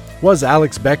commentator was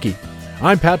Alex Becky.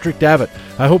 I'm Patrick Davitt.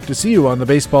 I hope to see you on the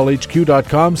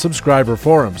BaseballHQ.com subscriber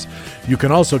forums. You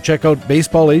can also check out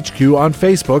Baseball HQ on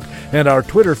Facebook, and our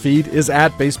Twitter feed is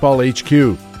at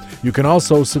BaseballHQ. You can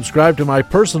also subscribe to my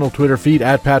personal Twitter feed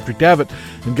at Patrick Davitt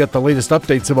and get the latest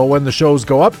updates about when the shows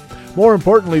go up. More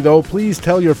importantly, though, please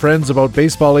tell your friends about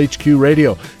Baseball HQ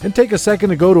Radio and take a second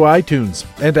to go to iTunes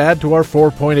and add to our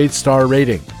 4.8 star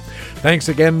rating. Thanks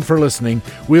again for listening.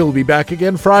 We'll be back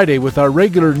again Friday with our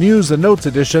regular news and notes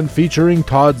edition featuring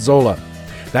Todd Zola.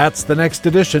 That's the next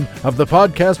edition of the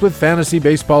podcast with fantasy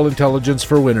baseball intelligence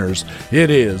for winners. It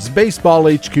is Baseball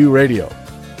HQ Radio.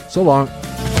 So long.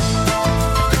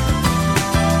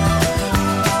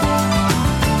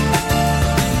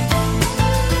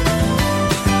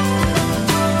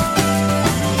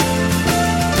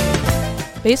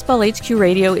 Baseball HQ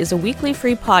Radio is a weekly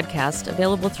free podcast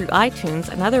available through iTunes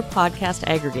and other podcast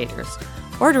aggregators,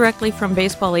 or directly from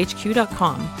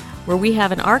BaseballHQ.com, where we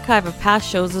have an archive of past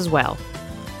shows as well.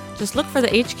 Just look for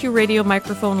the HQ Radio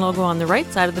microphone logo on the right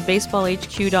side of the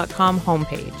BaseballHQ.com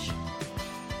homepage.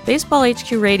 Baseball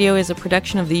HQ Radio is a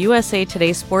production of the USA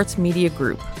Today Sports Media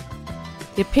Group.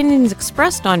 The opinions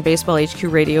expressed on Baseball HQ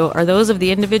Radio are those of the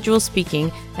individual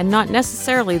speaking and not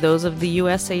necessarily those of the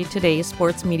USA Today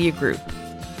Sports Media Group.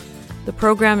 The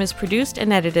program is produced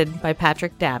and edited by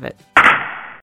Patrick Davitt.